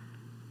thing.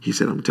 He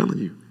said, I'm telling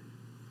you.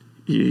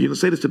 He didn't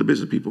say this to the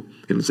business people.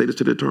 He didn't say this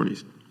to the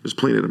attorneys. There's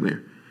plenty of them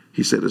there.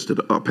 He said this to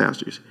the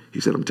pastors. He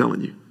said, I'm telling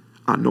you,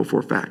 I know for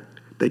a fact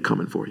they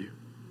coming for you.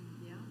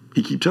 Yeah.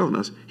 He keep telling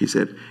us. He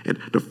said, and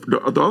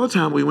the other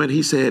time we went,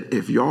 he said,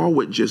 if y'all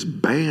would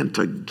just band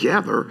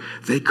together,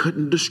 they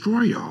couldn't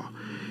destroy y'all.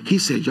 He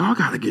said, y'all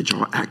got to get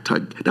your act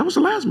together. That was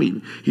the last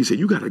meeting. He said,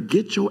 you got to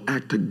get your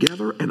act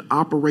together and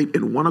operate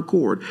in one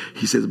accord.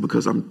 He says,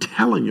 because I'm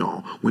telling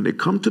y'all, when they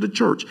come to the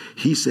church,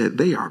 he said,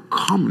 they are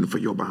coming for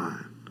your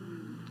behind.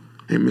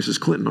 And Mrs.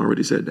 Clinton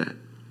already said that.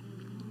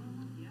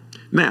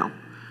 Now,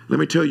 let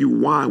me tell you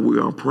why we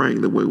are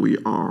praying the way we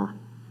are.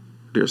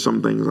 There are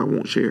some things I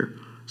won't share,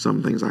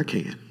 some things I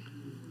can.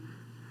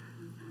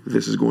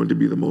 This is going to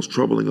be the most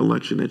troubling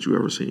election that you've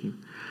ever seen.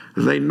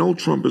 They know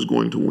Trump is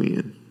going to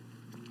win.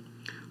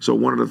 So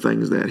one of the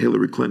things that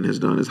Hillary Clinton has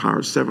done is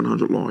hired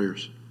 700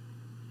 lawyers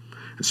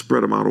and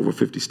spread them out over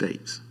 50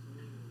 states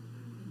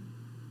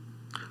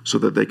so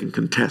that they can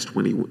contest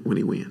when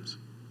he wins.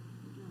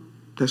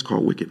 That's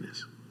called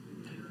wickedness.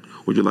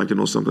 Would you like to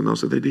know something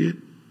else that they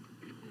did?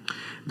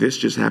 This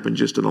just happened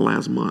just in the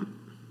last month.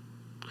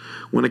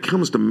 When it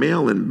comes to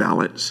mail-in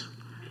ballots,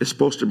 it's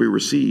supposed to be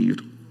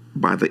received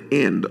by the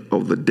end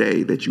of the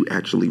day that you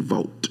actually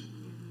vote.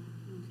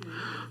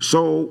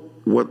 So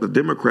what the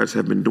Democrats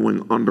have been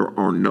doing under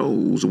our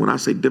nose, when I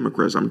say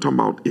Democrats, I'm talking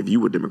about if you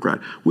were Democrat,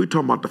 we're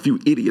talking about the few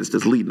idiots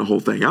that's leading the whole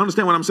thing. You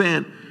understand what I'm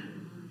saying?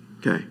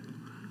 Okay.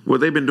 What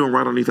they've been doing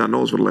right underneath our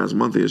nose for the last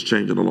month is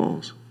changing the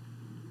laws.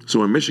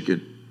 So in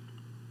Michigan,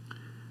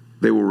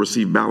 they will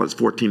receive ballots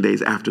 14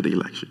 days after the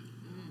election.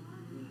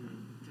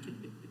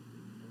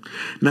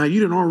 Now,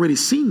 you done already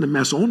seen the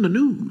mess on the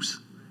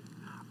news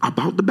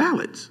about the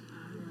ballots.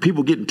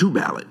 People getting 2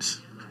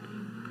 ballots.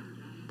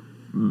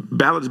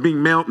 Ballots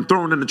being mailed and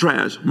thrown in the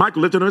trash.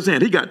 Michael lifted up his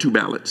hand. He got 2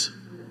 ballots.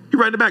 He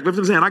right in the back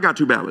lifted his hand. I got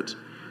 2 ballots.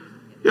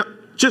 Yeah,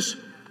 just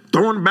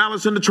throwing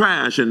ballots in the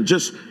trash and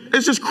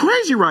it's just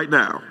crazy right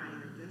now.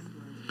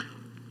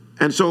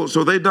 And so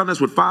they've done this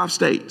with 5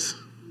 states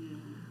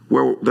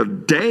where the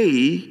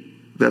day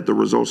that the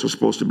results are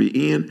supposed to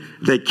be in,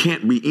 they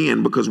can't be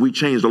in because we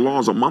changed the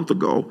laws a month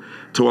ago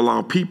to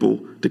allow people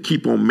to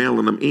keep on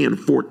mailing them in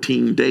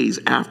 14 days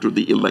after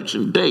the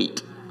election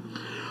date.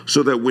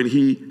 So that when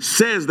he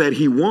says that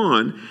he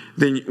won,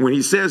 then when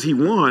he says he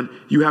won,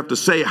 you have to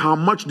say, how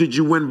much did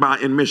you win by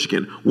in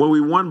Michigan? Well, we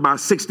won by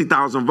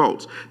 60,000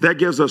 votes. That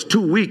gives us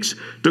 2 weeks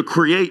to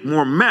create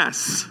more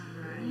mess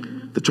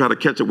to try to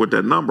catch up with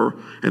that number.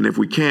 And if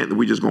we can't, then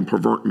we're just going to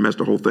pervert and mess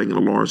the whole thing, and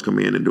the lawyers come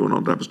in and doing all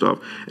that type of stuff.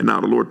 And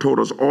now the Lord told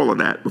us all of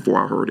that before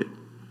I heard it.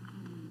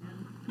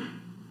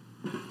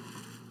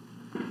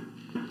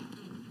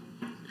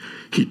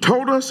 He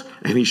told us,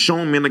 and he's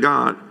shown men of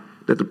God,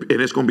 that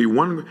and it's going to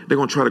be they're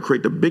going to try to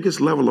create the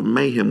biggest level of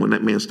mayhem when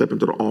that man steps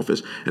into the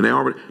office. And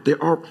let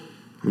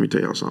me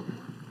tell y'all something.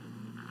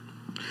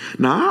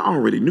 Now, I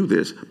already knew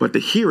this, but to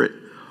hear it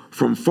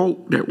from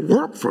folk that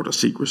work for the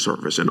Secret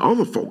Service and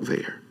other folk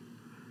there,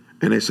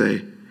 and they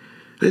said,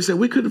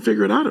 we couldn't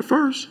figure it out at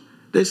first.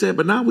 They said,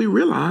 but now we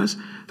realize,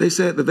 they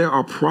said that there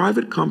are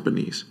private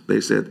companies,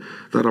 they said,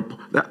 that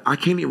I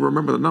can't even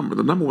remember the number.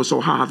 The number was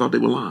so high, I thought they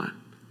were lying.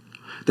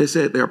 They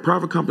said there are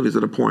private companies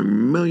that are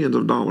pouring millions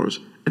of dollars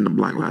into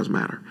Black Lives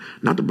Matter,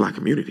 not the black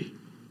community.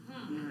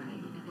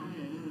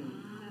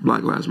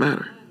 Black Lives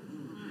Matter.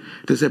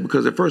 They said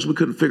because at first we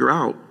couldn't figure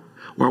out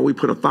why we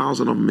put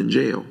 1,000 of them in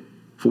jail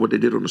for what they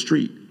did on the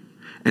street.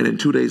 And then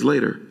 2 days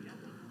later,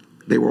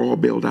 they were all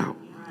bailed out.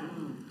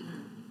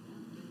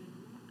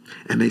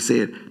 And they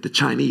said the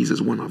Chinese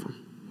is one of them.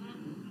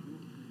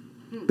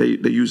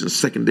 They're using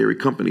secondary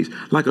companies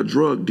like a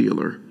drug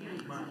dealer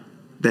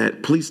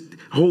that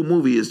whole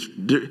movie is,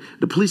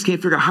 the police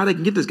can't figure out how they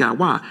can get this guy.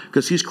 Why?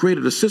 Because he's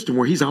created a system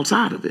where he's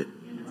outside of it.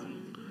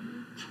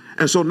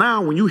 And so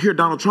now when you hear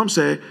Donald Trump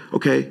say,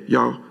 okay,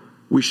 y'all,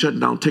 we shutting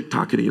down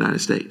TikTok in the United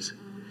States.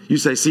 You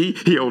say, see,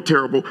 he old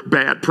terrible,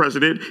 bad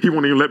president. He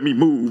won't even let me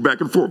move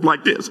back and forth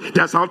like this.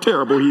 That's how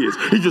terrible he is.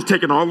 He's just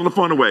taking all of the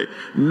fun away.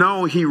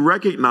 No, he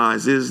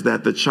recognizes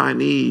that the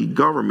Chinese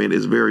government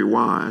is very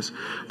wise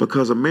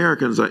because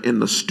Americans are in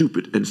the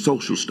stupid and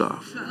social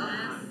stuff,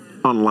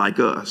 unlike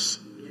us.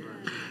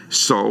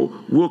 So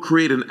we'll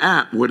create an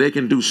app where they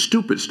can do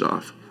stupid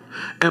stuff.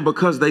 And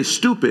because they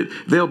stupid,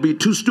 they'll be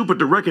too stupid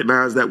to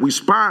recognize that we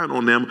spying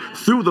on them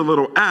through the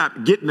little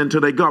app getting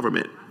into their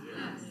government.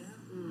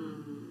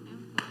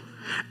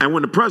 And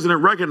when the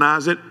president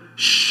recognized it,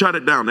 shut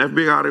it down. The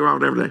FBI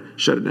around everything,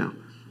 shut it down.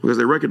 Because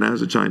they recognize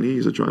the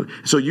Chinese are trying.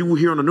 So you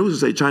hear on the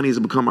news and say Chinese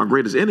have become our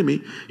greatest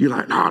enemy. You're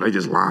like, no, they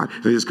just lied.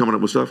 They're just coming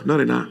up with stuff. No,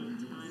 they're not.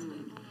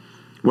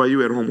 While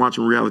you at home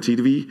watching reality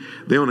TV,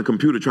 they're on the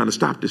computer trying to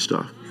stop this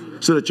stuff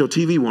so that your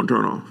TV won't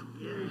turn off.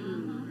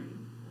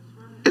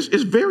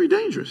 It's very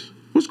dangerous.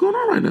 What's going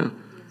on right now?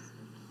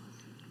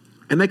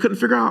 And they couldn't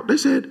figure out. They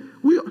said,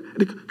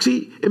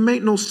 it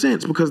made no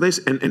sense because they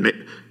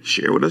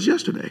shared with us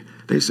yesterday.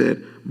 They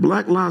said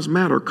Black Lives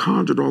Matter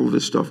conjured all of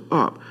this stuff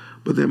up,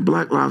 but then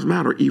Black Lives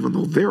Matter, even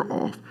though they're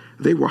off,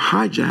 they were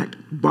hijacked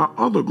by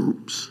other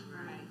groups.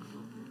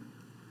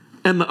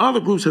 And the other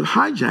groups have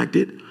hijacked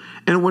it,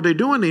 and what they're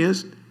doing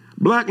is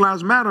Black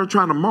Lives Matter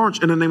trying to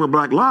march in the name of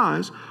Black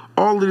Lives.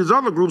 All of these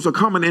other groups are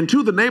coming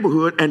into the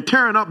neighborhood and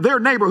tearing up their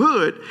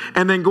neighborhood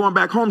and then going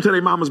back home to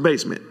their mama's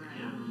basement.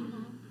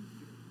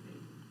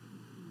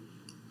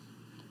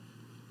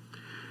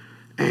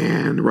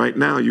 And right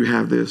now you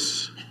have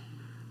this.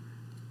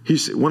 He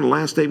said, one of the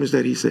last statements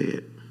that he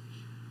said,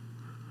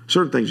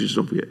 certain things you just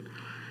don't forget.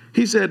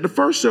 He said the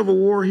first Civil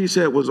War, he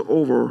said, was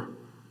over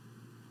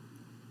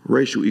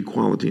racial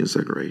equality and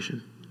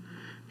segregation.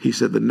 He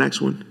said the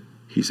next one,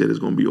 he said, is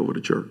going to be over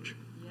the church.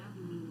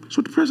 That's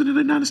what the President of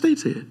the United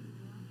States said.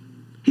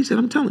 He said,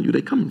 I'm telling you,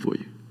 they're coming for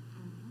you.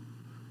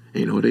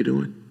 And you know what they're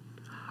doing?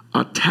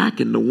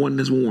 Attacking the one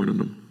that's warning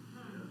them.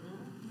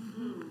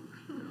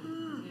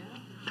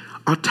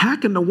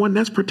 Attacking the one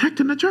that's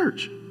protecting the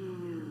church.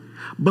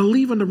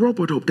 Believing the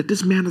rope-a-dope that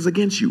this man is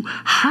against you.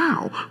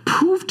 How?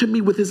 Prove to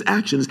me with his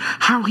actions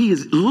how he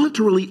is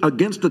literally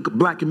against the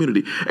black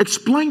community.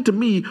 Explain to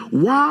me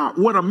why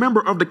would a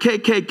member of the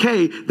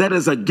KKK that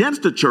is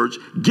against the church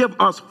give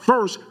us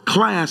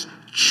first-class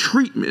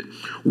treatment?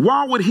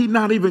 Why would he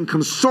not even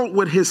consult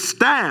with his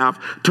staff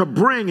to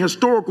bring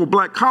historical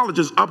black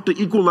colleges up to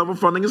equal level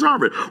funding as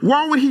Harvard?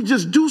 Why would he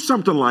just do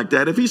something like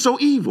that if he's so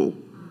evil?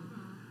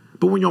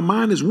 But when your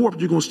mind is warped,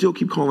 you're going to still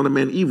keep calling a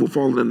man evil,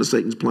 falling into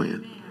Satan's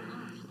plan.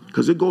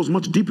 Because it goes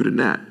much deeper than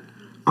that.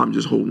 I'm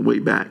just holding way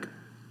back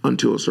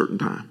until a certain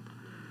time.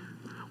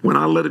 When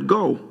I let it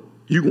go,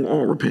 you're going to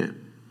all repent.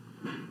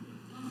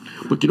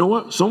 But you know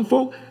what? Some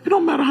folk, it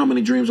don't matter how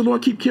many dreams the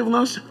Lord keep giving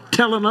us,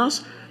 telling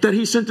us that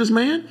he sent this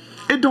man.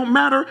 It don't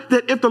matter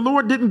that if the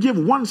Lord didn't give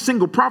one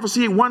single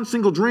prophecy, one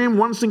single dream,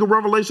 one single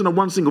revelation, or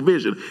one single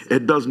vision.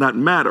 It does not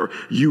matter.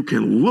 You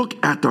can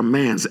look at the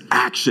man's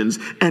actions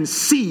and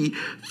see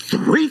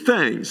three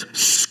things.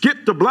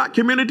 Skip the black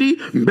community,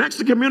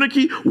 Mexican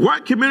community,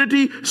 white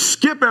community,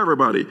 skip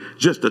everybody.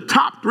 Just the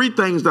top three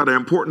things that are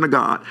important to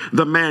God.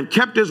 The man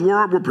kept his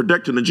word with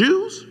protecting the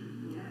Jews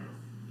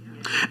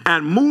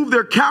and moved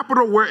their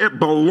capital where it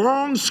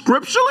belongs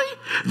scripturally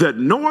that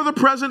no other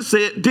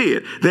president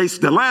did.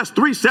 The last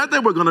three said they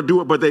were going to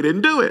do it, but they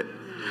didn't do it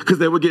because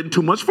they were getting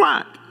too much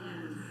flack.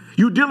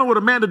 You're dealing with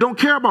a man that don't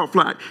care about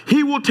flack.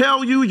 He will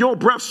tell you your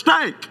breath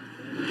stank.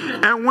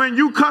 And when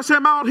you cuss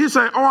him out, he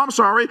say, oh, I'm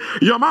sorry,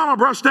 your mama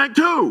breath stank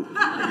too.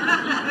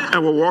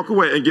 And we'll walk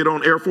away and get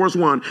on Air Force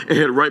One and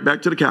head right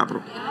back to the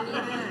Capitol.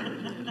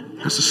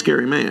 That's a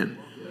scary man.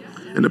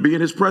 And to be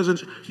in his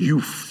presence,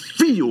 you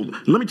feel.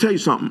 Let me tell you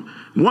something.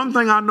 One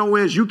thing I know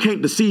is you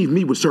can't deceive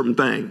me with certain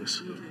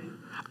things.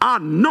 I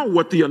know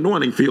what the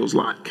anointing feels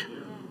like.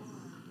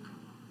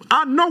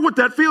 I know what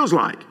that feels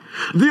like.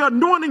 The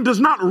anointing does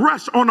not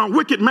rest on a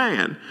wicked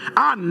man.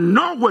 I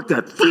know what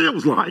that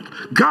feels like.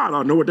 God,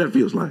 I know what that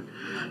feels like.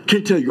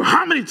 Can't tell you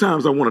how many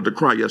times I wanted to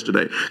cry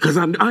yesterday because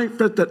I ain't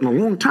felt that in a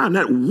long time,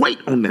 that weight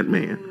on that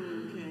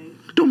man.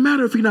 Don't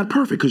matter if he's not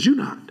perfect because you're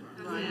not.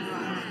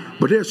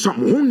 But there's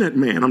something on that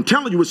man. I'm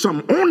telling you, it's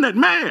something on that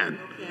man.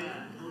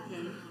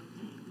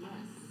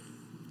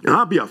 And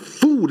I'll be a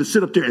fool to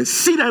sit up there and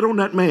see that on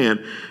that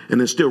man and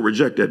then still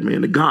reject that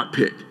man that God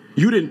picked.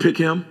 You didn't pick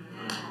him.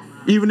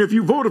 Even if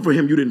you voted for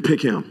him, you didn't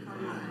pick him.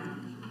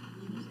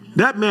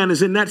 That man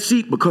is in that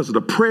seat because of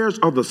the prayers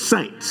of the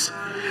saints.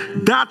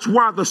 That's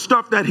why the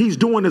stuff that he's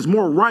doing is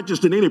more righteous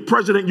than any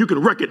president you can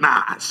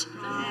recognize.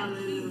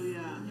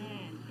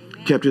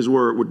 Kept his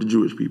word with the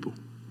Jewish people.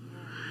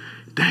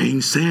 They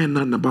ain't saying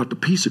nothing about the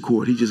peace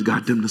accord. He just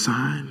got them to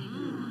sign.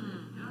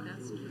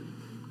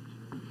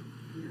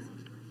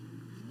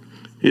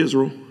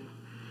 Israel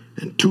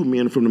and two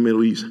men from the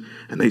Middle East,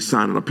 and they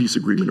signing a peace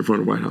agreement in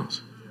front of the White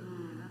House.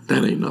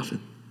 That ain't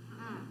nothing.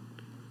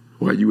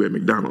 While you at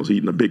McDonald's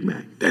eating a Big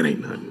Mac, that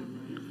ain't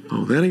nothing.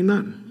 Oh, that ain't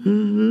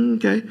nothing.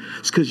 Okay.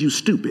 It's because you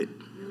stupid.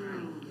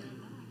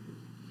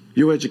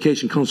 Your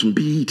education comes from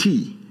BET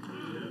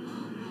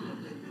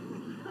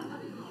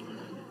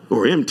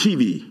or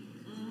MTV.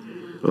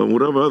 Or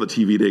whatever other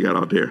TV they got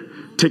out there.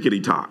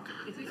 Tickety Talk.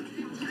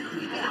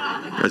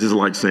 I just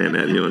like saying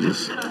that,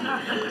 just.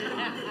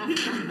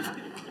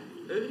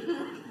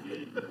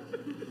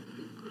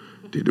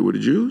 Did it with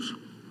the Jews.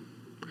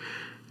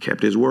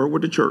 Kept his word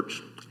with the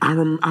church.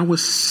 I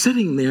was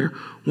sitting there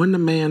when the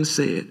man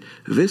said,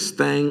 this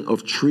thing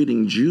of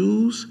treating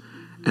Jews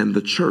and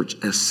the church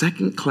as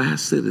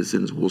second-class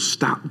citizens will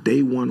stop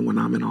day one when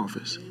I'm in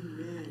office.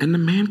 And the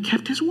man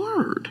kept his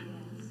word.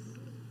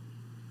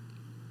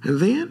 And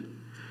then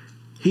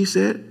he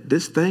said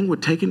this thing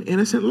would take an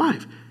innocent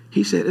life.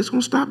 He said it's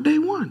going to stop day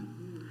one.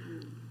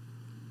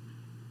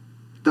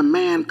 The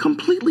man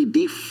completely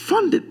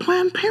defunded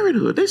Planned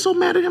Parenthood. They so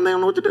mad at him they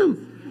don't know what to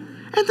do.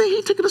 And then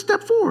he took it a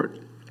step forward.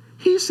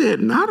 He said,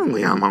 not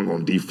only am I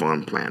going to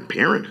defund Planned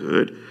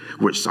Parenthood,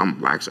 which some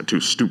blacks are too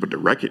stupid to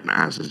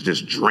recognize as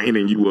just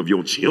draining you of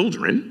your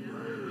children.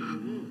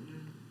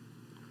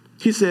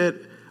 He said,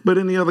 but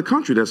any other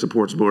country that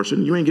supports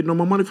abortion, you ain't getting no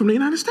more money from the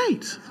United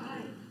States.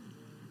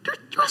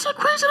 You know how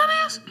crazy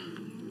that is?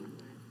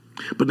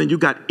 But then you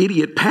got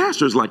idiot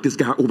pastors like this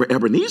guy over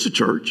Ebenezer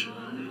Church.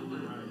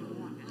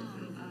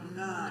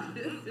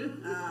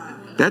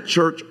 That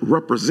church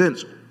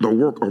represents the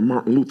work of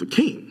Martin Luther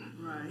King.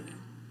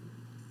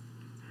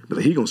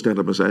 But he's going to stand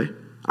up and say,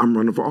 I'm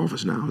running for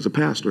office now as a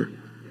pastor,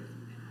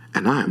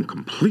 and I am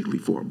completely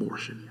for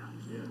abortion.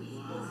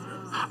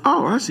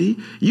 Oh, I see.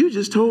 You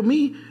just told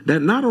me that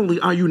not only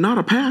are you not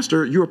a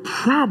pastor, you're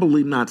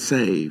probably not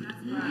saved,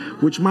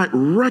 which might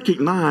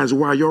recognize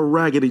why your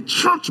raggedy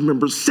church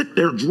members sit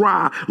there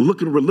dry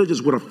looking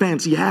religious with a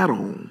fancy hat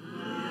on.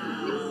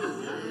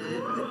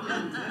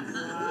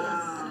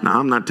 Now,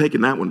 I'm not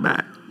taking that one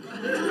back.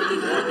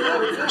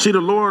 See,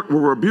 the Lord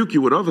will rebuke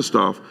you with other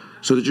stuff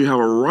so that you have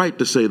a right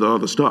to say the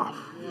other stuff.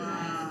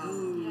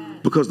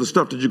 Because the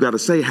stuff that you got to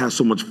say has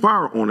so much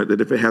fire on it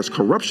that if it has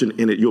corruption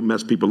in it, you'll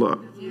mess people up.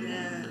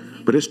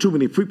 But there's too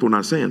many people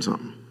not saying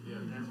something.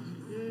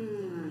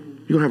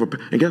 You're going to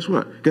have and guess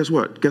what? Guess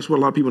what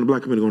a lot of people in the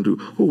black community are going to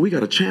do? Oh, we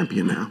got a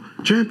champion now.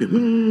 Champion.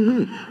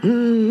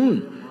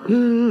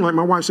 Like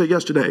my wife said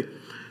yesterday.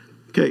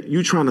 Okay,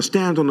 you trying to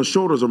stand on the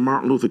shoulders of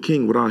Martin Luther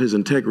King without his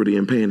integrity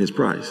and paying his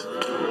price.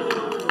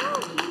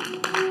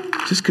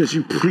 Just because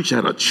you preach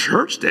at a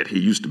church that he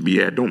used to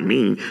be at don't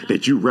mean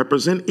that you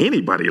represent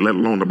anybody, let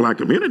alone the black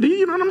community.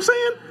 You know what I'm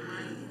saying?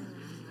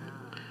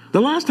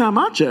 The last time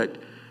I checked,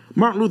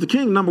 Martin Luther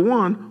King, number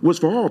one, was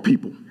for all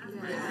people.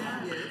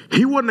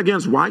 He wasn't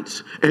against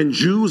whites and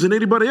Jews and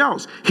anybody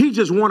else. He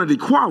just wanted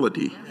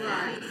equality.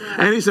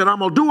 And he said, I'm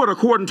going to do it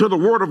according to the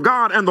word of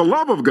God and the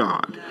love of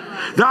God.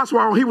 That's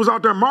why when he was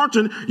out there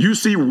marching, you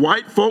see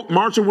white folk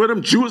marching with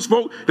him, Jewish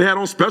folk, they had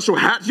on special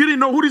hats. You didn't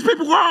know who these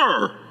people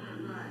were.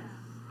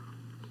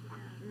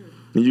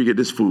 And you get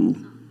this fool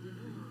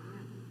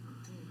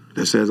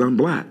that says, I'm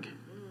black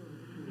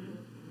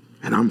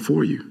and I'm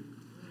for you.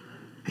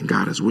 And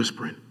God is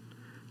whispering,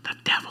 the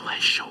devil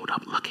has showed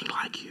up looking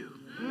like you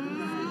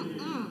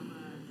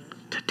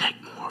to take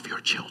more of your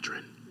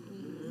children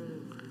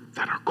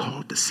that are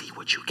called to see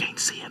what you can't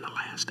see in the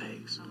last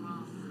days.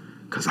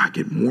 Because I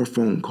get more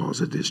phone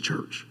calls at this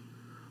church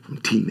from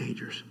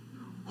teenagers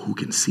who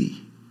can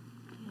see.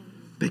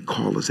 They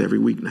call us every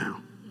week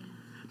now.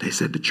 They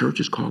said the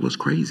churches call us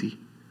crazy.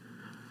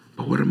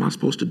 But what am I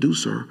supposed to do,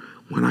 sir,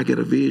 when I get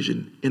a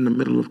vision in the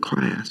middle of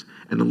class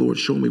and the Lord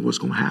showed me what's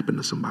going to happen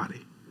to somebody?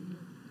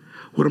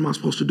 What am I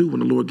supposed to do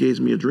when the Lord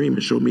gives me a dream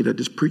and showed me that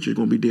this preacher is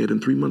going to be dead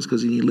in 3 months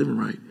because he ain't living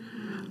right?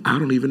 I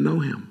don't even know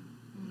him.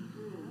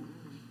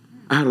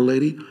 I had a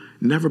lady,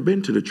 never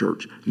been to the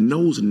church,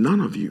 knows none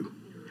of you,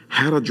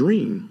 had a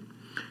dream.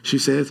 She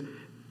says,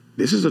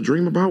 this is a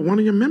dream about one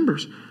of your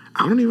members.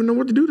 I don't even know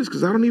what to do this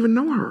because I don't even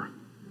know her.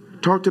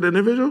 Talk to the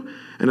individual,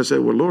 and they say,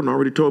 well, Lord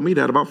already told me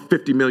that about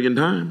 50 million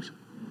times.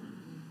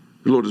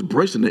 The Lord is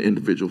bracing the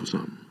individual for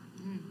something.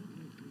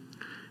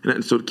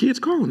 And so the kids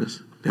calling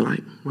us. They're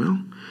like, well,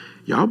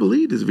 y'all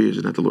believe this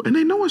vision that the Lord, and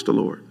they know it's the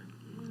Lord.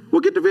 Well,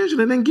 get the vision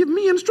and then give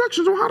me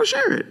instructions on how to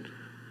share it.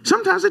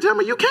 Sometimes they tell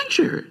me you can't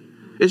share it.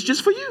 It's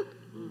just for you.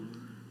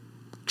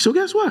 So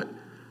guess what?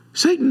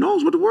 Satan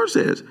knows what the word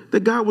says,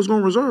 that God was going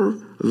to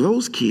reserve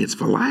those kids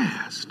for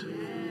last.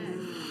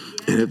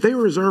 And if they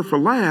were reserved for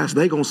last,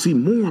 they're going to see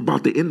more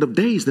about the end of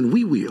days than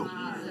we will.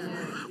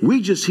 We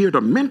just here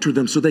to mentor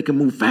them so they can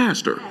move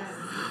faster.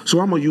 So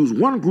I'm going to use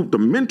one group to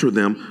mentor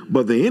them,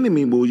 but the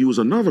enemy will use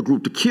another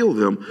group to kill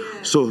them.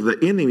 So the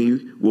enemy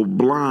will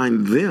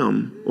blind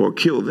them or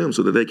kill them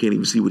so that they can't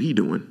even see what he's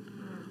doing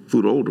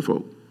through the older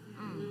folk.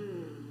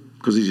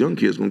 Because these young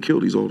kids are going to kill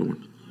these older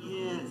ones.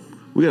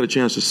 We got a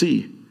chance to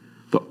see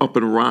the up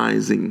and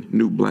rising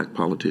new black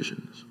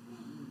politicians.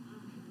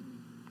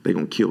 They're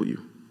going to kill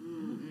you.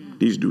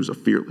 These dudes are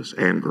fearless,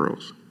 and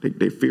girls.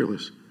 They're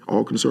fearless,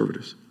 all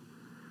conservatives.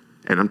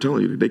 And I'm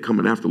telling you, they're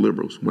coming after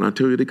liberals. When I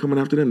tell you they're coming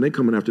after them, they're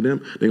coming after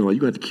them. They're like, you're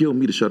going to have to kill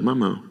me to shut my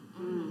mouth.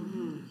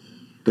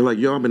 They're like,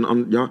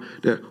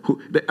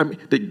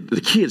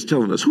 the kids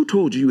telling us, who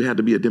told you you had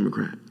to be a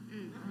Democrat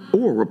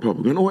or a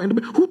Republican or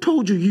independent? Who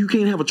told you you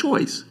can't have a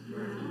choice?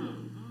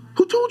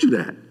 Who told you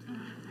that?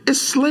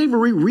 It's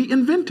slavery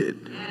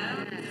reinvented.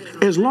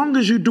 As long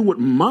as you do what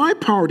my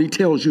party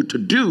tells you to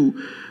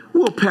do,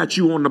 we'll pat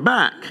you on the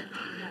back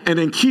and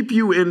then keep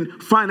you in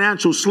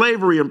financial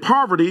slavery and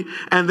poverty.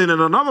 And then in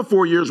another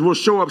 4 years, we'll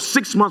show up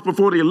 6 months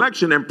before the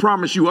election and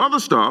promise you other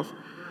stuff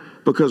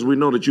because we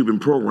know that you've been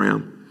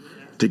programmed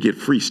to get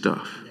free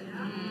stuff.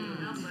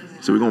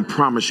 So we're going to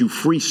promise you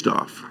free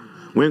stuff.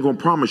 We ain't going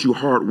to promise you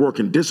hard work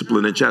and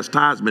discipline and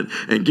chastisement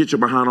and get your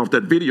behind off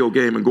that video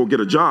game and go get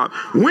a job.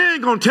 We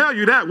ain't going to tell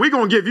you that. We're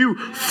going to give you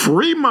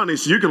free money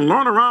so you can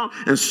learn around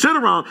and sit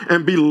around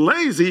and be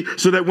lazy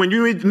so that when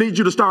you need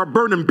you to start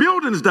burning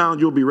buildings down,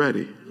 you'll be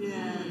ready.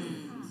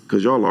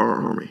 Because y'all are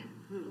our army.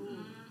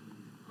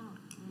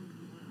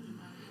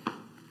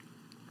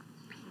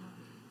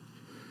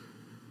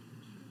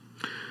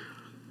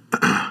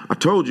 I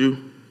told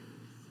you,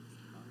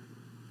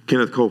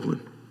 Kenneth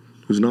Copeland,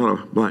 who's not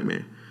a black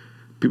man.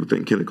 People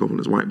think Kenneth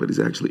Copeland is white, but he's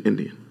actually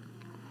Indian.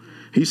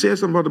 He said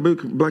something about the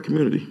big black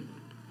community.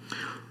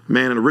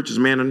 Man, and the richest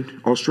man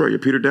in Australia,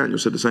 Peter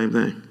Daniels, said the same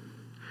thing.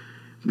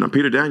 Now,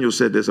 Peter Daniels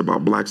said this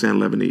about blacks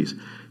and Lebanese.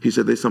 He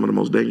said they're some of the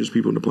most dangerous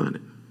people on the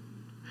planet.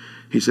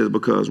 He says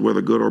because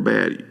whether good or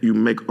bad, you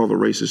make other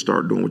races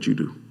start doing what you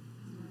do.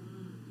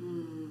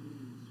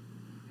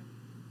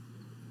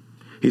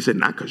 He said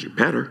not because you're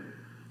better.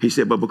 He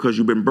said, but because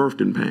you've been birthed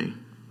in pain.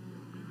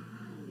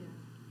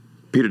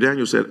 Peter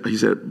Daniels said, he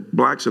said,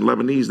 blacks and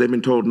Lebanese, they've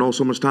been told no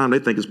so much time, they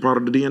think it's part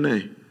of the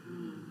DNA.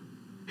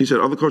 He said,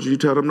 other cultures, you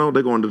tell them no,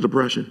 they go into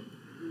depression.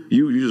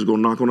 You just go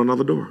knock on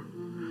another door.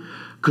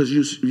 Because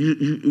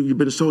you've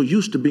been so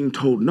used to being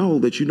told no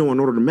that you know in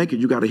order to make it,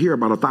 you got to hear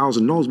about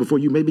 1,000 no's before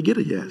you maybe get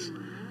a yes.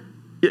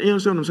 You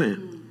understand what I'm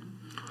saying?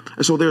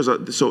 And so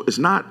it's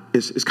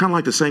kind of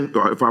like the same,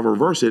 or if I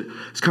reverse it,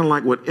 it's kind of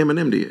like what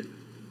Eminem did.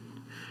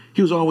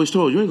 He was always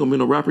told, you ain't going to be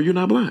no rapper, you're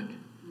not black.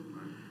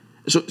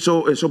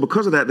 So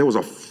because of that, there was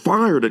a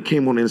fire that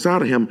came on the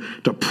inside of him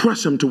to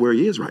press him to where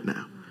he is right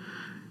now.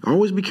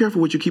 Always be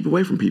careful what you keep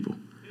away from people.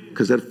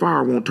 because that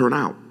fire won't turn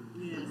out.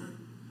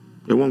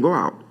 It won't go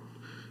out.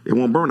 It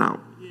won't burn out.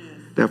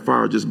 That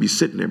fire just be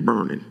sitting there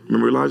burning.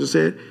 Remember Elijah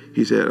said?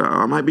 He said,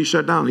 I might be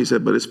shut down. He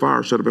said, but it's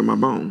fire shut up in my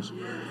bones.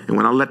 And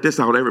when I let this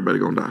out, everybody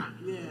going to die.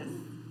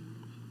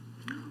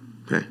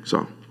 Okay, so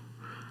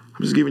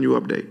I'm just giving you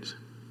updates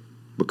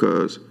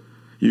because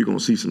you're going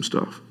to see some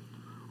stuff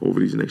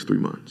over these next 3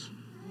 months.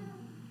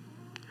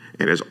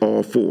 And it's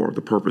all for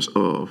the purpose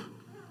of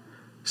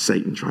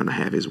Satan trying to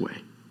have his way.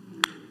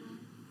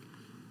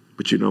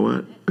 But you know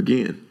what?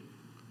 Again,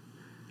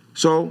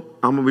 so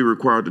I'm going to be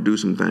required to do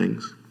some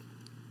things.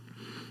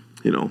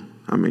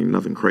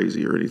 Nothing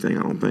crazy or anything,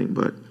 I don't think,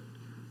 but,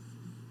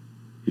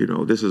 it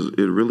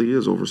really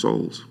is over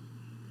souls.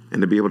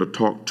 And to be able to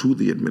talk to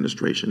the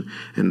administration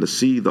and to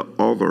see the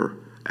other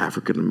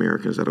African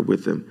Americans that are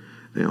with them,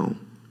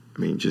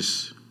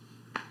 just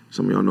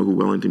some of y'all know who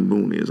Wellington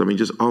Boone is.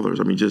 Just others.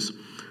 Just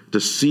to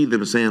see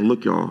them saying,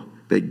 look, y'all,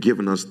 they've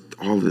given us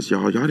all this.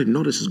 Y'all didn't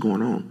know this is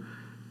going on.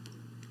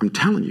 I'm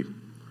telling you.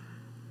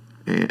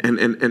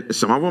 And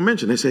some of them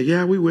mentioned, they say,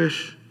 yeah, we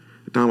wish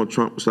Donald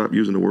Trump would stop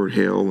using the word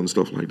hell and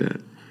stuff like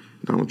that.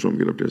 Donald Trump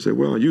get up there and say,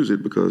 well, I use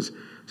it because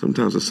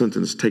sometimes a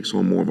sentence takes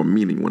on more of a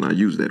meaning when I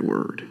use that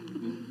word.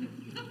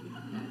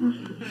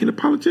 He ain't a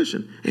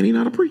politician, and he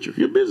not a preacher.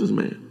 He a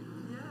businessman.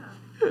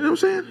 You know what I'm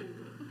saying?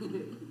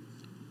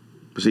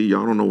 But see,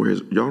 y'all don't know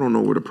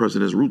where the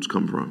president's roots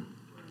come from.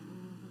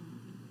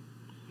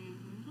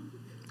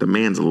 The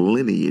man's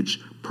lineage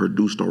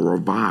produced a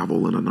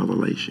revival in another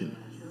nation.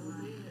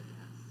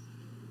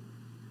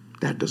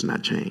 That does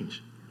not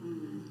change.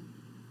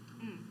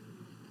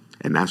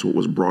 And that's what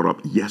was brought up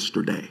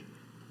yesterday,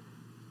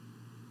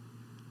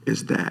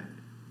 is that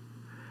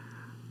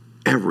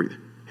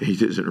he's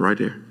sitting right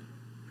there.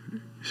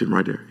 He's sitting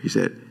right there. He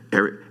said,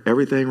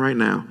 everything right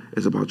now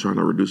is about trying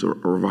to reduce a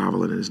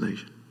revival in this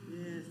nation.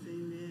 Yes,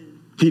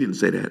 amen. He didn't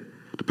say that.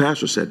 The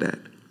pastor said that.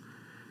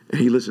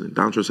 And he listened.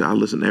 Donald Trump said, I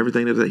listened to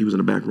everything that he was in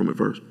the back room at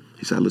first.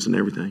 He said, I listened to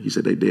everything. He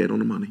said, they dead on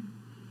the money.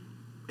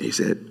 And he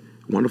said,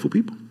 wonderful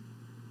people.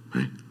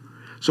 Right?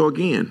 So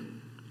again,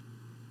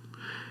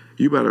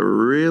 you better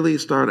really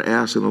start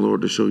asking the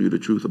Lord to show you the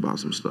truth about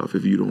some stuff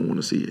if you don't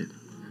want to see it.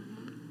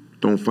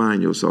 Don't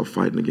find yourself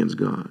fighting against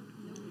God.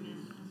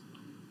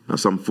 Now,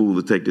 some fool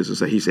to take this and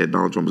say, he said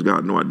Donald Trump is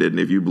God. No, I didn't.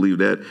 If you believe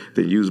that,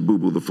 then use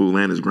Boo-Boo the fool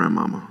and his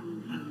grandmama.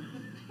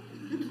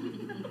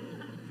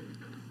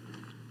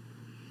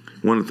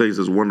 One of the things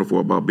that's wonderful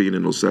about being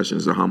in those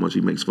sessions is how much he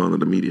makes fun of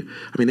the media.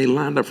 They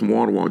lined up from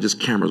wall to wall, just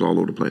cameras all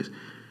over the place.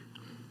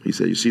 He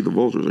said, you see, the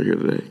vultures are here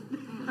today.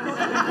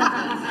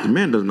 The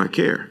man does not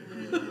care.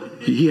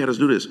 He had us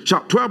do this.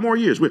 Shout, 12 more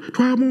years.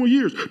 12 more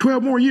years.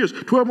 12 more years.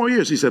 12 more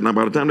years. He said, now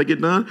by the time they get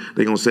done,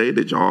 they're going to say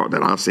that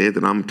I said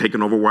that I'm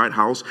taking over White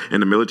House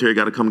and the military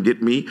got to come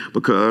get me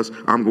because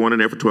I'm going in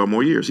there for 12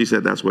 more years. He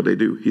said, that's what they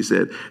do. He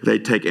said, they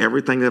take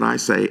everything that I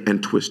say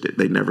and twist it.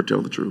 They never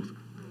tell the truth.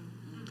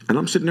 And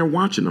I'm sitting there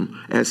watching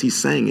him as he's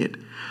saying it.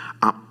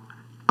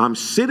 I'm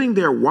sitting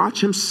there,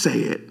 watch him say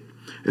it,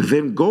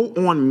 then go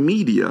on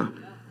media.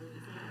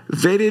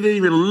 They didn't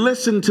even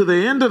listen to the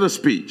end of the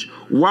speech.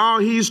 While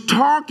he's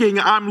talking,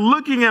 I'm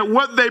looking at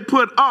what they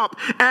put up,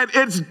 and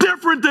it's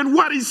different than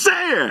what he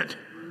said.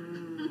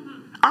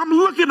 I'm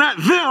looking at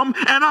them,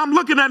 and I'm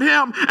looking at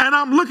him, and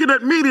I'm looking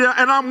at media,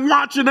 and I'm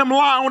watching them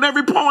lie on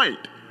every point.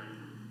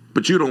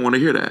 But you don't want to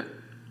hear that.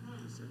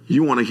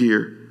 You want to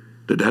hear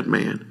that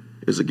man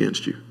is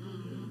against you.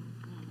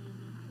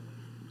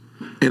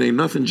 And ain't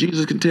nothing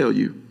Jesus can tell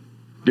you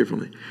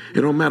differently.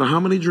 It don't matter how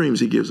many dreams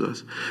he gives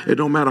us. It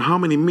don't matter how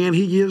many men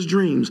he gives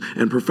dreams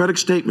and prophetic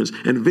statements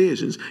and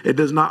visions. It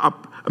does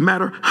not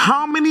matter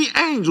how many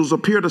angels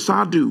appear to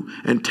Sadu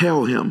and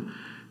tell him,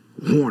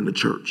 warn the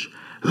church,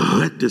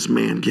 let this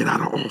man get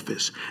out of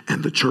office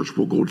and the church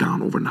will go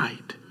down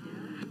overnight.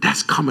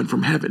 That's coming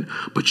from heaven.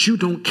 But you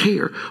don't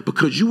care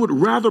because you would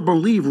rather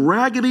believe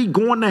raggedy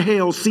going to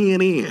hell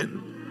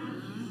CNN,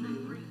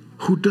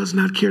 who does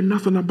not care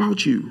nothing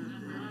about you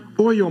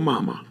or your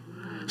mama.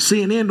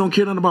 CNN don't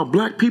care nothing about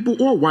black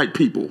people or white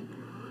people.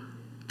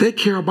 They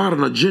care about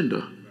an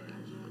agenda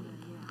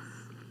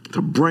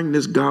to bring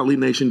this godly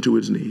nation to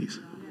its knees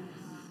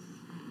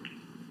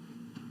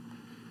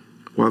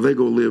while they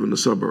go live in the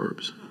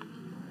suburbs.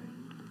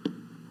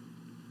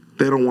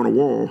 They don't want a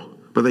wall,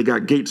 but they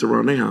got gates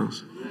around their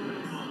house.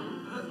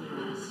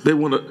 They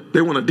want to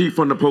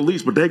defund the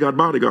police, but they got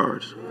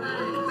bodyguards.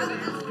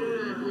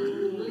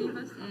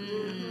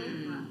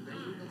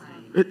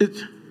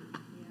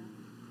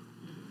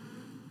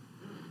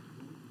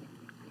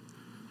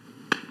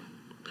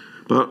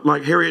 But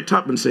like Harriet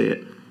Tubman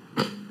said,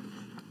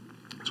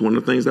 it's one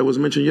of the things that was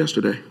mentioned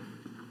yesterday.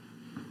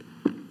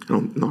 No,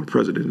 the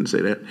president didn't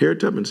say that.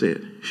 Harriet Tubman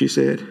said, she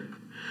said,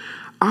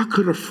 I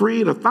could have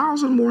freed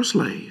 1,000 more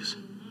slaves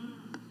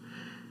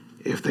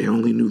if they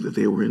only knew that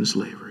they were in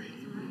slavery.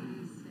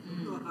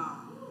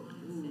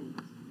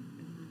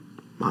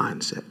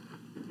 Mindset.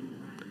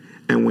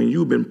 And when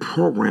you've been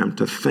programmed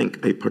to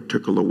think a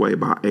particular way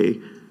by a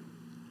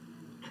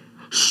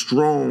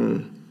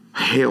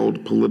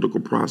strong-held political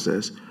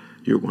process,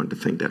 you're going to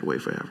think that way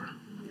forever.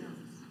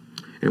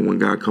 And when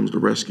God comes to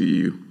rescue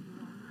you,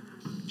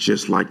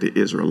 just like the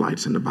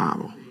Israelites in the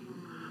Bible,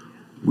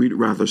 we'd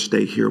rather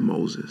stay here,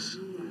 Moses,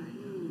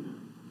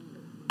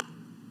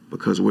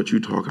 because what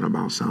you're talking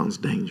about sounds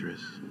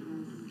dangerous.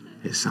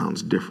 It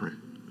sounds different.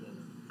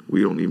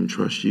 We don't even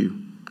trust you.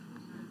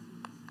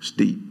 It's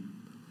deep.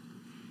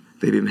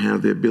 They didn't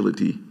have the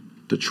ability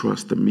to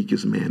trust the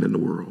meekest man in the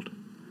world.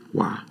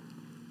 Why?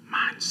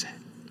 Mindset.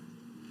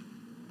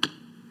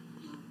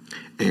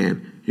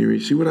 And you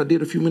see what I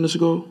did a few minutes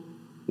ago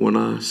when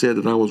I said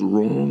that I was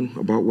wrong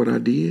about what I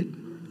did?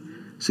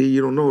 See,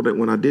 you don't know that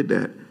when I did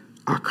that,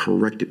 I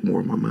corrected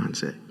more of my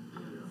mindset.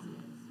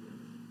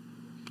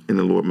 And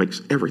the Lord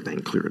makes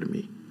everything clear to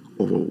me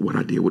over what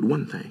I did with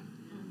one thing.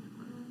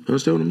 You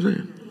understand what I'm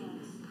saying?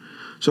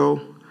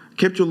 So,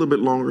 kept you a little bit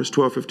longer. It's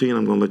 12:15.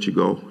 I'm going to let you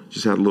go.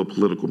 Just had a little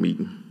political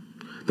meeting.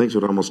 Thanks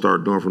what I'm going to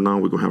start doing from now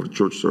on. We're going to have a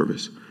church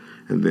service.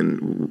 And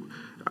then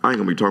I ain't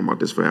going to be talking about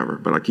this forever,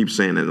 but I keep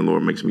saying that and the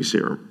Lord makes me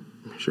share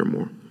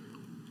more.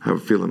 I have a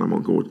feeling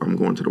I'm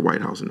going to the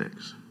White House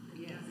next.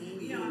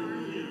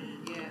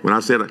 When I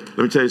said, let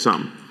me tell you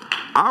something.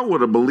 I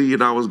would have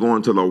believed I was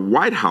going to the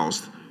White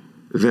House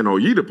than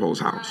Oyedepo's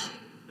house.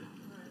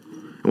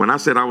 And when I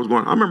said I was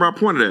going, I remember I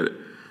pointed at it,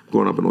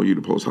 going up in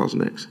Oyedepo's house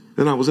next.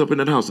 Then I was up in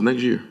that house the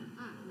next year.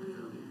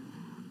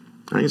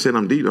 I ain't saying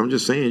I'm deep. I'm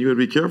just saying you got to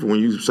be careful when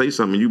you say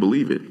something and you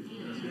believe it.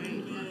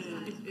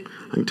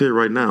 I can tell you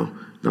right now,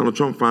 Donald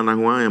Trump find out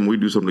who I am, we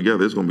do something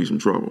together, it's going to be some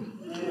trouble.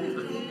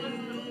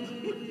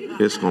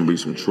 It's going to be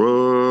some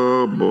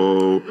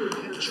trouble.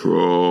 It's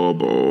going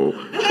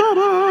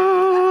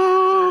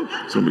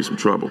to be some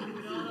trouble.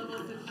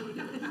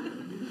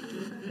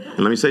 And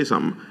let me say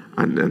something,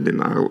 and then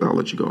I'll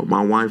let you go.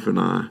 My wife and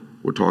I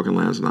were talking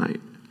last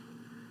night.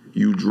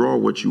 You draw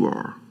what you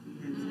are,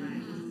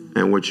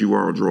 and what you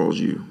are draws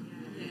you.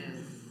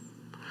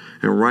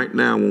 And right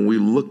now, when we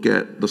look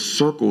at the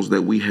circles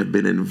that we have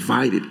been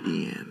invited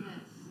in,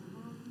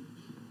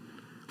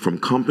 from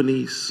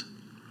companies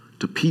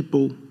to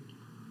people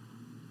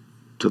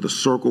to the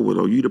circle with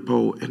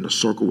Oyedepo and the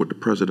circle with the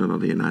President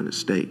of the United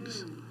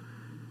States,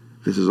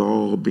 this is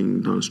all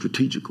being done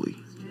strategically.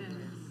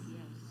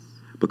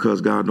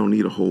 Because God don't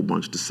need a whole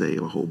bunch to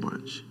save a whole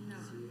bunch.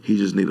 He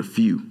just need a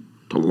few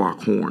to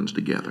lock horns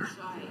together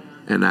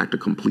and act a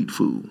complete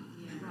fool.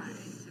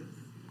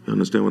 You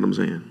understand what I'm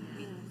saying?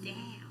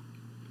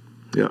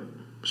 Yeah.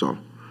 So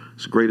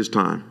it's the greatest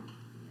time.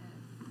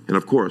 And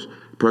of course,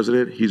 the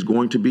president, he's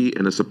going to be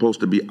and is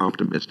supposed to be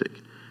optimistic.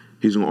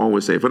 He's going to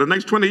always say, for the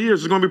next 20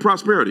 years, there's going to be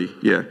prosperity.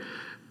 Yeah.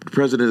 The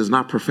president is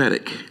not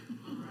prophetic.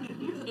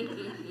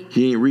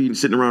 He ain't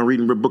sitting around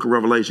reading the book of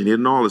Revelation. He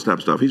didn't know all this type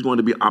of stuff. He's going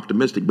to be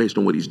optimistic based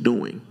on what he's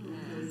doing.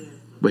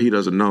 But he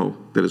doesn't know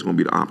that it's going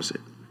to be the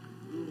opposite.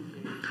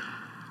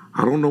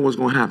 I don't know what's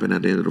going to happen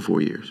at the end of the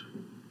 4 years.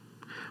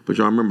 But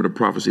y'all remember the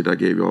prophecy that I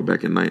gave y'all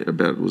back in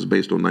that was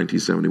based on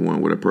 1971,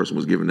 where that person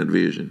was given that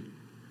vision,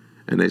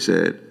 and they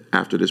said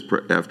after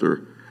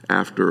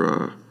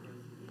that,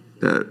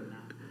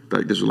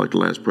 like this was like the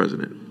last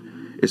president.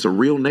 It's a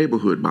real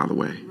neighborhood, by the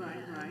way,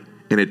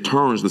 and it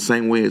turns the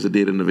same way as it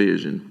did in the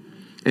vision.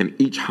 And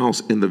each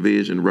house in the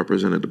vision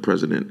represented the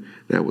president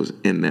that was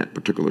in that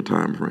particular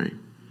time frame.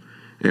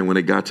 And when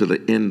it got to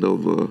the end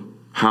of the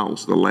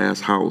house, the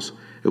last house,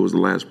 it was the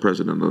last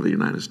president of the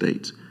United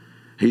States.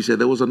 He said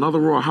there was another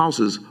row of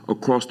houses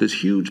across this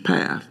huge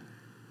path,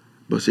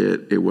 but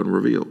said it wasn't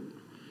revealed.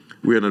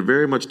 We're in a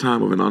very much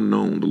time of an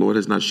unknown. The Lord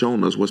has not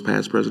shown us what's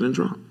past President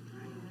Trump.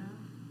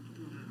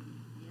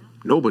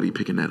 Nobody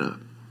picking that up.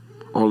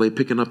 All they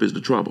picking up is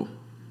the trouble.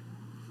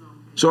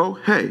 So,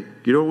 hey,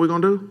 you know what we're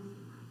going to do?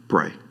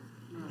 Pray.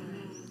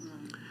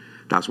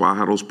 That's why I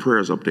had those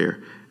prayers up there.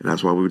 And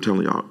that's why we were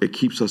telling y'all, it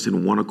keeps us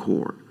in one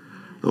accord.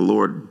 The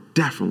Lord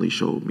definitely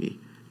showed me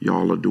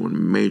y'all are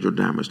doing major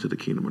damage to the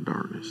kingdom of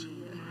darkness.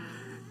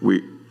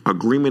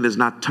 Agreement is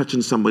not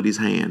touching somebody's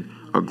hand.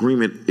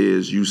 Agreement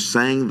is you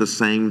saying the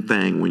same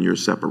thing when you're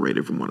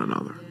separated from one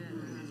another.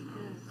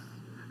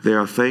 There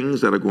are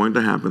things that are going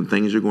to happen,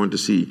 things you're going to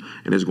see,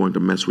 and it's going to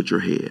mess with your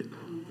head.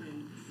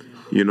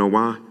 You know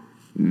why?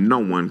 No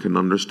one can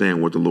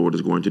understand what the Lord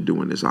is going to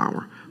do in this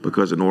hour,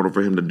 because in order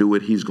for him to do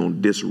it, he's going to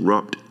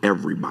disrupt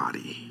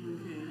everybody.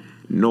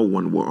 No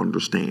one will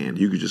understand.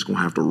 You're just going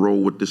to have to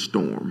roll with this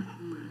storm.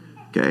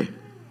 Okay?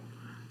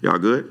 Y'all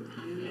good?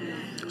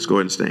 Let's go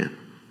ahead and stand.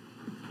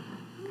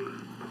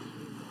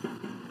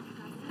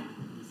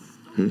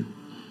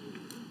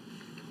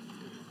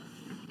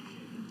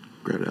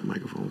 Grab that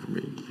microphone for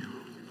me.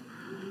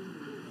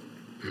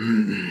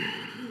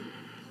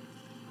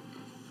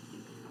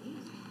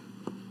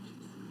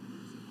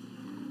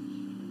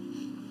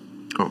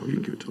 Oh, you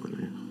can give it to her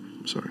now.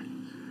 I'm sorry.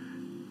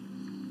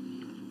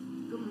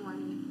 Good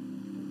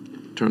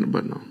morning. Turn the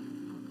button on.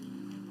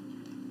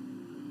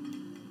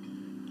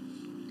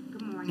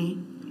 Good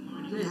morning.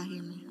 Y'all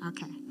hear me?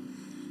 Okay.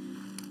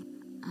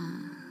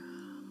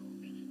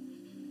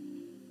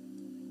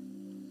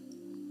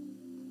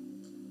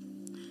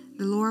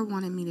 The Lord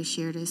wanted me to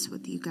share this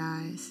with you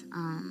guys.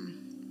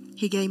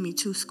 He gave me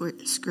two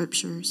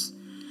scriptures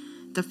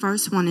The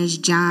first one is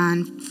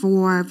John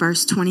 4,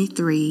 verse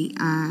 23.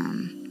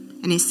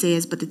 And it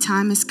says, "But the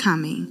time is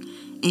coming,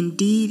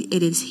 indeed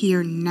it is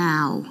here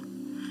now,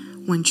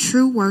 when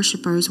true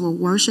worshipers will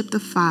worship the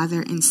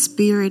Father in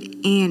spirit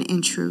and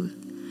in truth.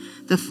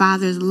 The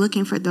Father is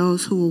looking for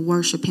those who will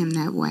worship him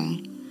that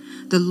way."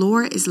 The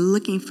Lord is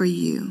looking for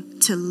you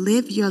to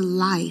live your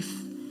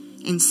life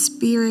in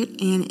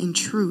spirit and in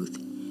truth.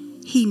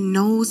 He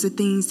knows the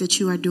things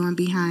that you are doing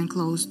behind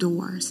closed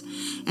doors.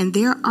 And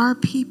there are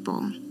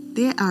people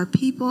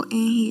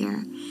in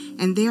here,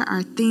 and there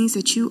are things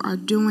that you are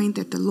doing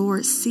that the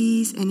Lord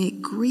sees, and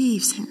it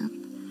grieves him.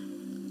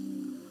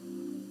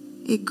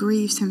 It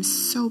grieves him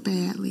so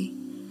badly.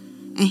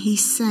 And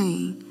he's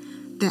saying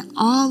that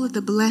all of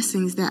the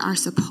blessings that are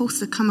supposed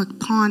to come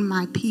upon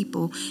my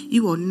people,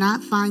 you will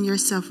not find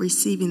yourself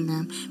receiving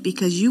them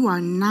because you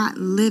are not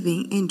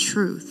living in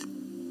truth.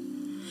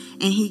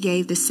 And he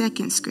gave the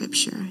second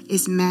scripture.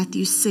 It's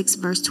Matthew 6,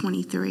 verse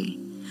 23.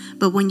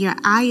 "But when your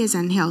eye is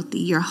unhealthy,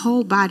 your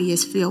whole body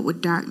is filled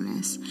with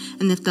darkness.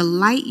 And if the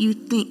light you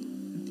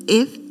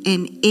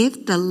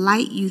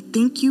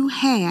think you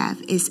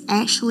have is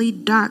actually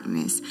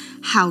darkness,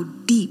 how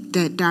deep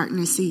that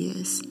darkness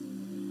is."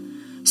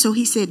 So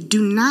he said,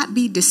 do not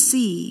be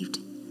deceived.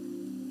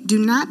 Do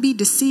not be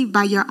deceived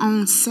by your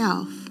own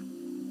self.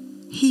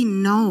 He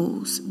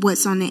knows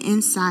what's on the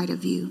inside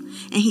of you,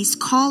 and he's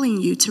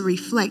calling you to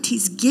reflect.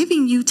 He's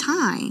giving you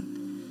time.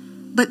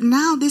 But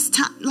now this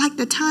time, like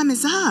the time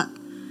is up.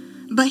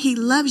 But he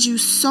loves you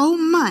so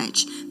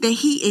much that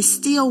he is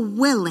still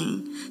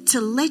willing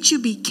to let you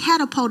be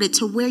catapulted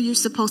to where you're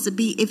supposed to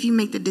be if you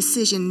make the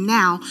decision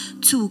now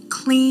to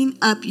clean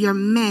up your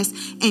mess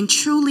and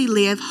truly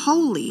live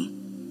holy.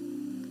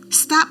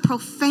 Stop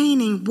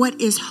profaning what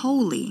is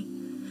holy.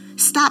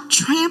 Stop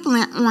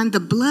trampling on the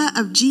blood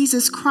of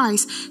Jesus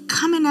Christ,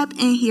 coming up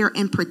in here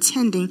and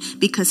pretending,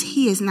 because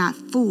he is not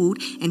fooled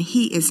and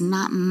he is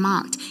not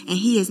mocked and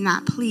he is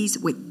not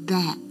pleased with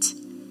that.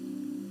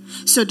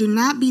 So do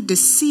not be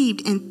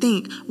deceived and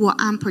think, well,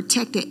 I'm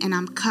protected and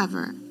I'm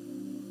covered.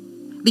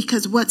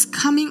 Because what's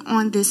coming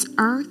on this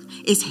earth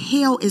is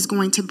hell is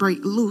going to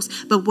break loose.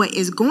 But what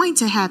is going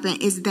to happen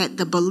is that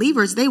the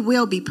believers, they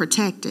will be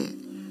protected.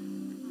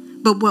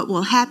 But what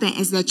will happen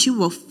is that you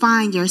will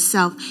find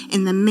yourself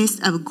in the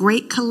midst of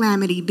great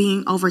calamity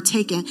being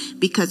overtaken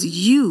because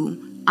you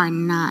are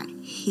not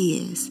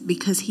his,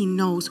 because he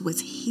knows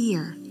what's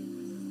here.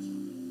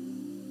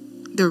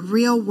 The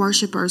real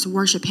worshipers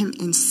worship him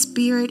in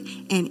spirit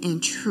and in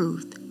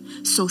truth.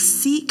 So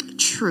seek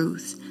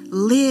truth.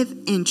 Live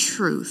in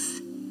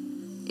truth.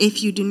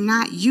 If you do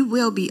not, you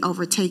will be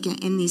overtaken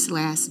in these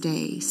last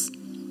days.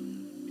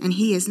 And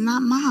he is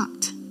not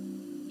mocked.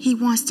 He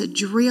wants to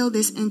drill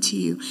this into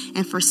you.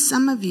 And for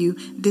some of you,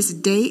 this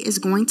day is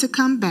going to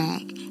come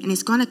back. And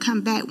it's going to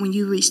come back when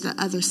you reach the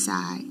other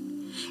side.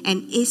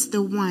 And it's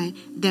the one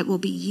that will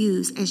be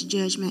used as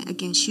judgment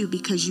against you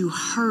because you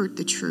heard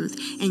the truth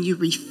and you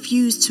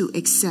refuse to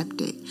accept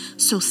it.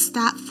 So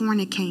stop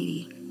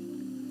fornicating.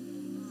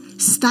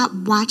 Stop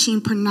watching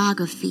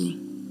pornography.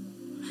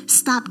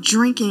 Stop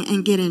drinking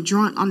and getting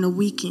drunk on the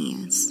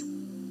weekends.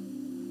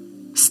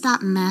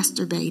 Stop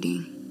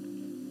masturbating.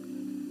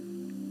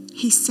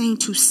 He's saying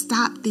to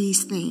stop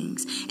these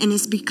things. And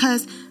it's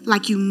because,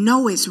 like, you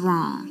know it's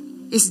wrong.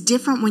 It's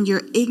different when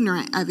you're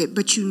ignorant of it,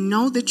 but you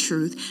know the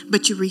truth,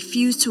 but you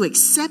refuse to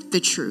accept the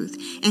truth.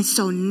 And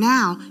so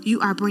now you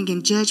are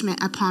bringing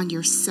judgment upon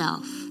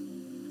yourself.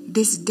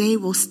 This day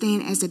will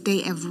stand as a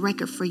day of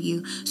record for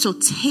you. So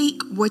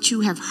take what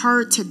you have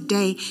heard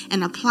today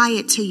and apply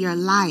it to your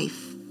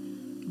life.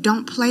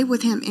 Don't play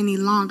with him any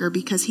longer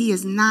because he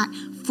is not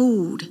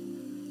fooled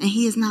and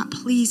he is not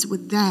pleased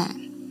with that.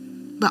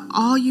 But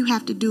all you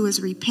have to do is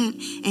repent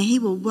and he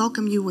will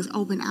welcome you with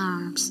open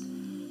arms.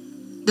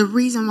 The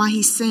reason why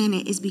he's saying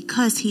it is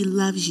because he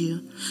loves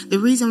you. The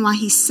reason why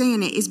he's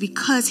saying it is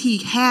because he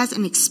has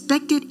an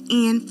expected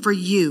end for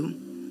you.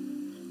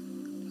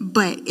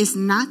 But it's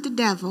not the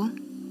devil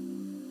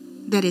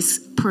that is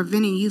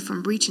preventing you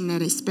from reaching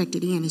that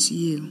expected end. It's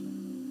you.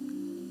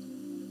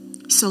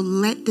 So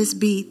let this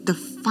be the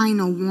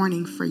final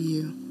warning for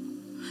you.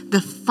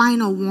 The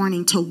final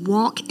warning to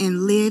walk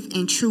and live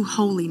in true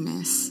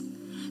holiness.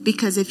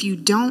 Because if you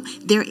don't,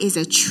 there is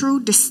a true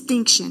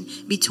distinction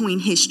between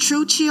his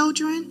true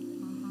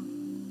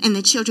children and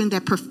the children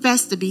that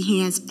profess to be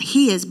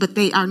his, but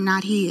they are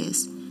not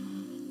his.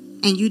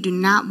 And you do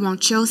not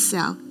want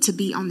yourself to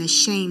be on the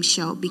shame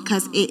show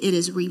because it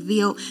is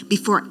revealed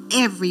before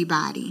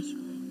everybody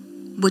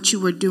what you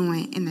were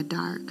doing in the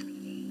dark.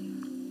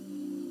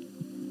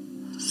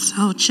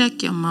 So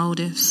check your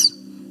motives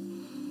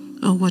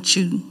of what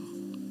you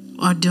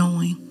are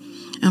doing.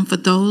 And for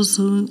those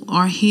who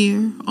are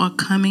here or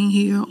coming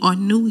here or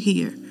new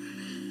here,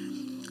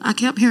 I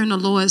kept hearing the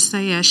Lord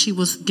say as she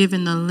was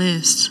giving the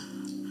list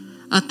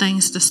of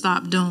things to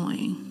stop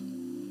doing,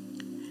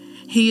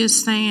 he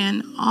is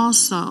saying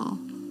also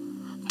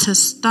to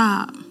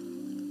stop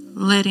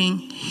letting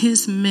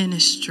his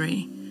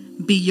ministry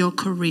be your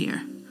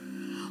career.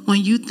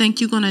 When you think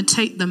you're going to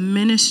take the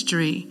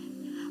ministry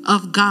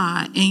of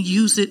God and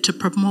use it to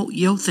promote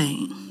your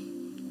thing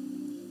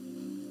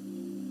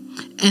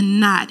and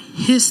not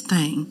his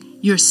thing,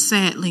 you're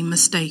sadly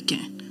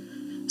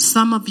mistaken.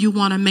 Some of you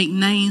want to make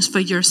names for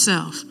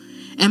yourself,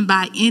 and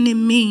by any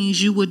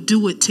means you would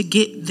do it to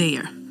get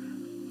there.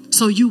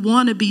 So you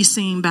want to be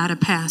seen by the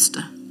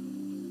pastor.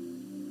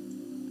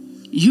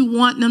 You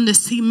want them to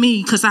see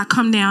me because I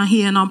come down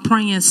here and I'm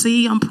praying.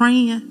 See, I'm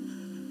praying.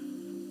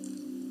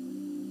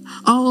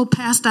 Oh,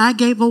 pastor, I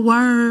gave a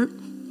word.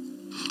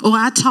 Or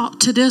I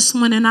talked to this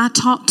one and I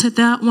talked to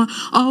that one.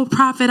 Oh,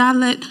 prophet, I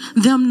let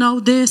them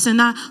know this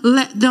and I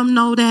let them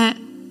know that.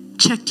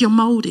 Check your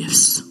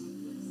motives.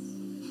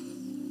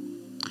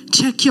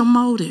 Check your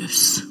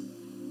motives.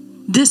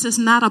 This is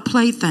not a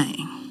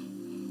plaything.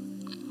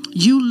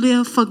 You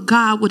live for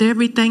God with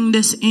everything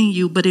that's in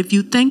you. But if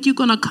you think you're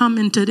going to come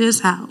into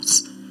this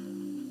house,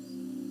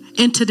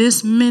 into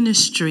this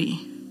ministry,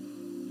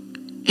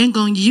 and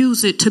going to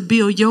use it to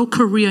build your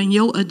career and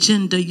your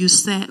agenda, you're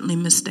sadly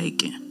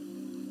mistaken.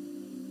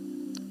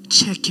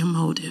 Check your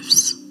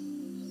motives.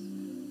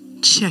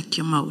 Check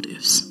your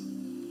motives.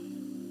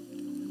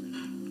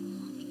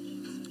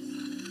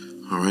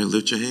 All right,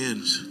 lift your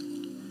hands.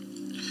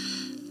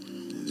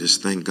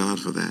 Just thank God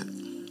for that.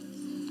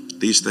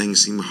 These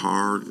things seem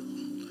hard,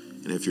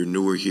 and if you're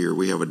newer here,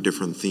 we have a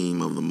different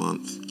theme of the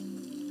month.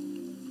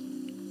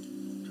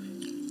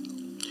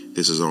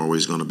 This is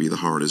always going to be the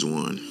hardest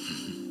one,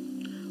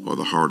 or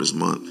the hardest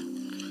month,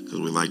 because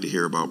we like to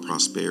hear about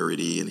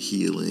prosperity and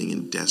healing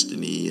and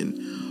destiny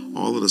and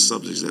all of the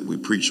subjects that we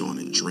preach on,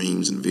 and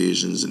dreams and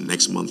visions, and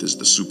next month is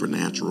the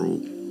supernatural.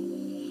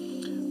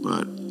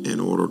 But in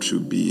order to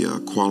be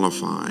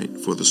qualified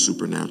for the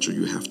supernatural,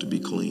 you have to be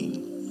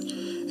clean.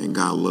 And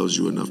God loves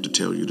you enough to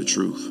tell you the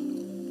truth.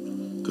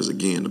 Because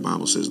again, the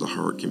Bible says the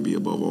heart can be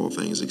above all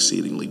things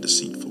exceedingly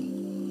deceitful.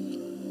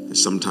 And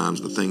sometimes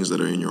the things that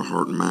are in your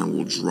heart and mind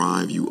will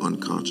drive you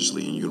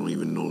unconsciously and you don't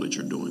even know that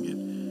you're doing it.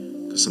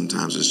 Because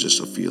sometimes it's just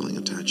a feeling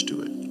attached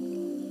to it.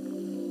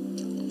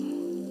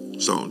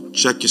 So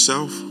check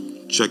yourself,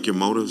 check your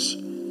motives,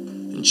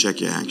 and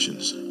check your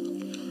actions.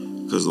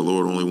 Because the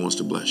Lord only wants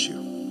to bless you.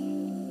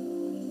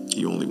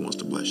 He only wants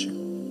to bless you.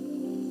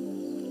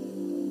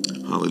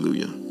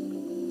 Hallelujah.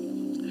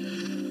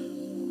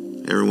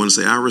 Everyone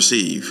say, I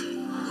receive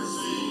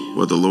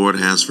what the Lord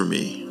has for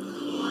me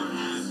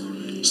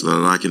so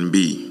that I can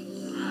be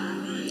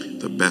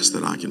the best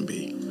that I can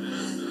be.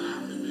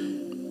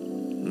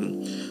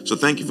 So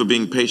thank you for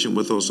being patient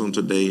with us on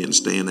today and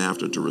staying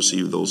after to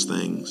receive those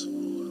things.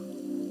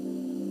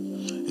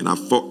 And I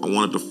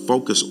wanted to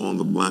focus on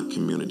the black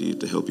community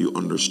to help you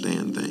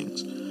understand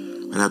things.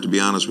 I have to be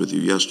honest with you,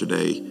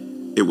 yesterday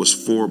it was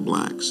for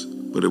blacks,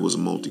 but it was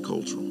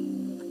multicultural.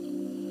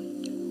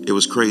 It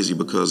was crazy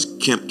because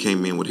Kemp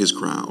came in with his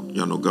crowd.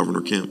 Y'all know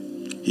Governor Kemp.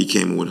 He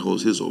came in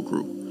with his whole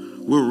crew.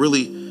 We're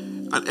really,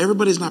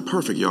 everybody's not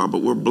perfect, y'all,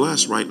 but we're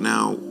blessed right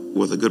now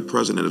with a good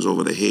president is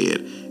over the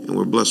head, and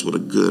we're blessed with a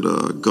good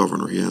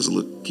governor. He has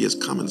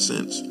common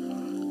sense.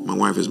 My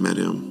wife has met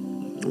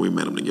him. We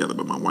met him together,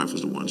 but my wife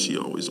was the one. She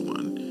always the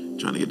one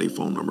trying to get their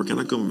phone number. Can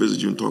I come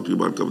visit you and talk to you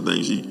about a couple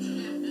things?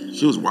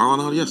 She was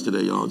wilding out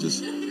yesterday, y'all.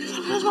 Just,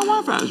 where's my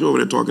wife at? She over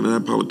there talking to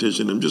that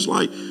politician. I'm just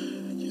like,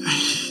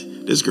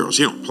 this girl,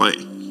 she don't play.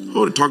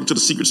 Oh, they're talking to the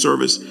Secret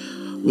Service.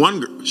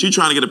 One girl, she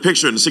trying to get a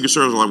picture, and the Secret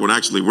Service was like, well,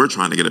 actually, we're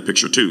trying to get a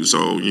picture too.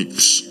 So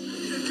she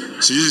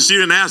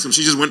didn't ask him.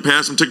 She just went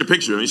past him, took the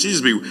picture. I mean,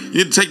 you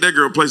need to take that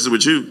girl places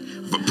with you,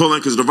 pulling,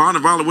 because Devon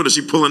and Violet with her,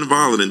 she pulling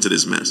Violet into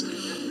this mess.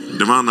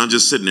 Devon not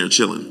just sitting there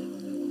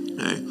chilling.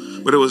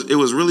 Okay? But it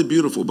was really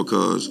beautiful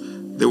because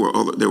there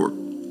were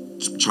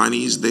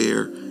Chinese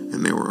there,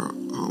 and there were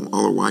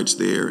other whites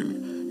there,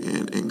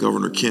 and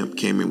Governor Kemp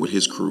came in with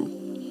his crew.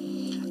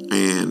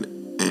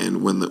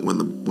 And when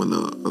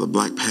the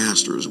black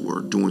pastors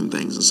were doing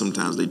things, and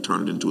sometimes they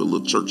turned it into a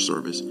little church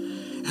service,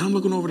 and I'm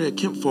looking over there at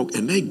Kemp folk,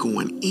 and they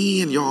going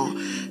in, y'all.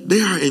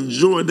 They are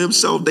enjoying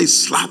themselves. They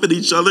slapping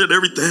each other and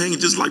everything,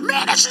 and just like,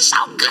 man, this is so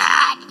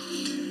good.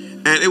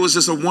 And it was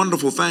just a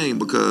wonderful thing,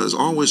 because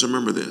always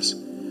remember this: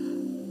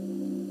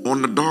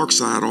 on the dark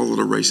side, all of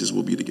the races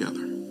will be together,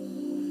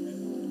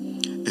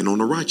 and on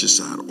the righteous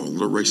side, all of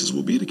the races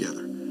will be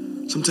together.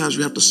 Sometimes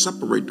you have to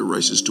separate the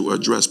races to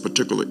address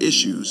particular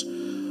issues.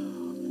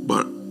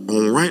 But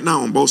right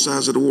now, on both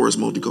sides of the war, it's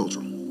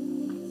multicultural.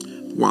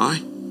 Why?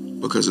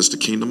 Because it's the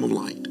kingdom of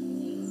light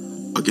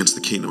against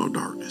the kingdom of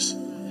darkness.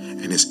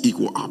 And it's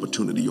equal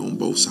opportunity on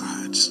both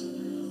sides.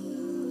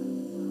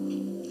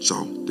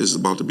 So this is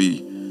about to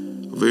be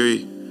a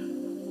very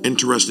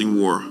interesting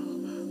war.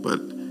 But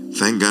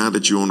thank God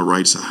that you're on the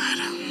right side.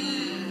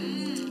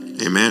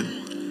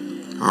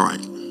 Amen. All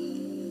right.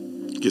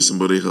 Give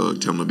somebody a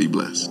hug. Tell them to be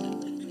blessed.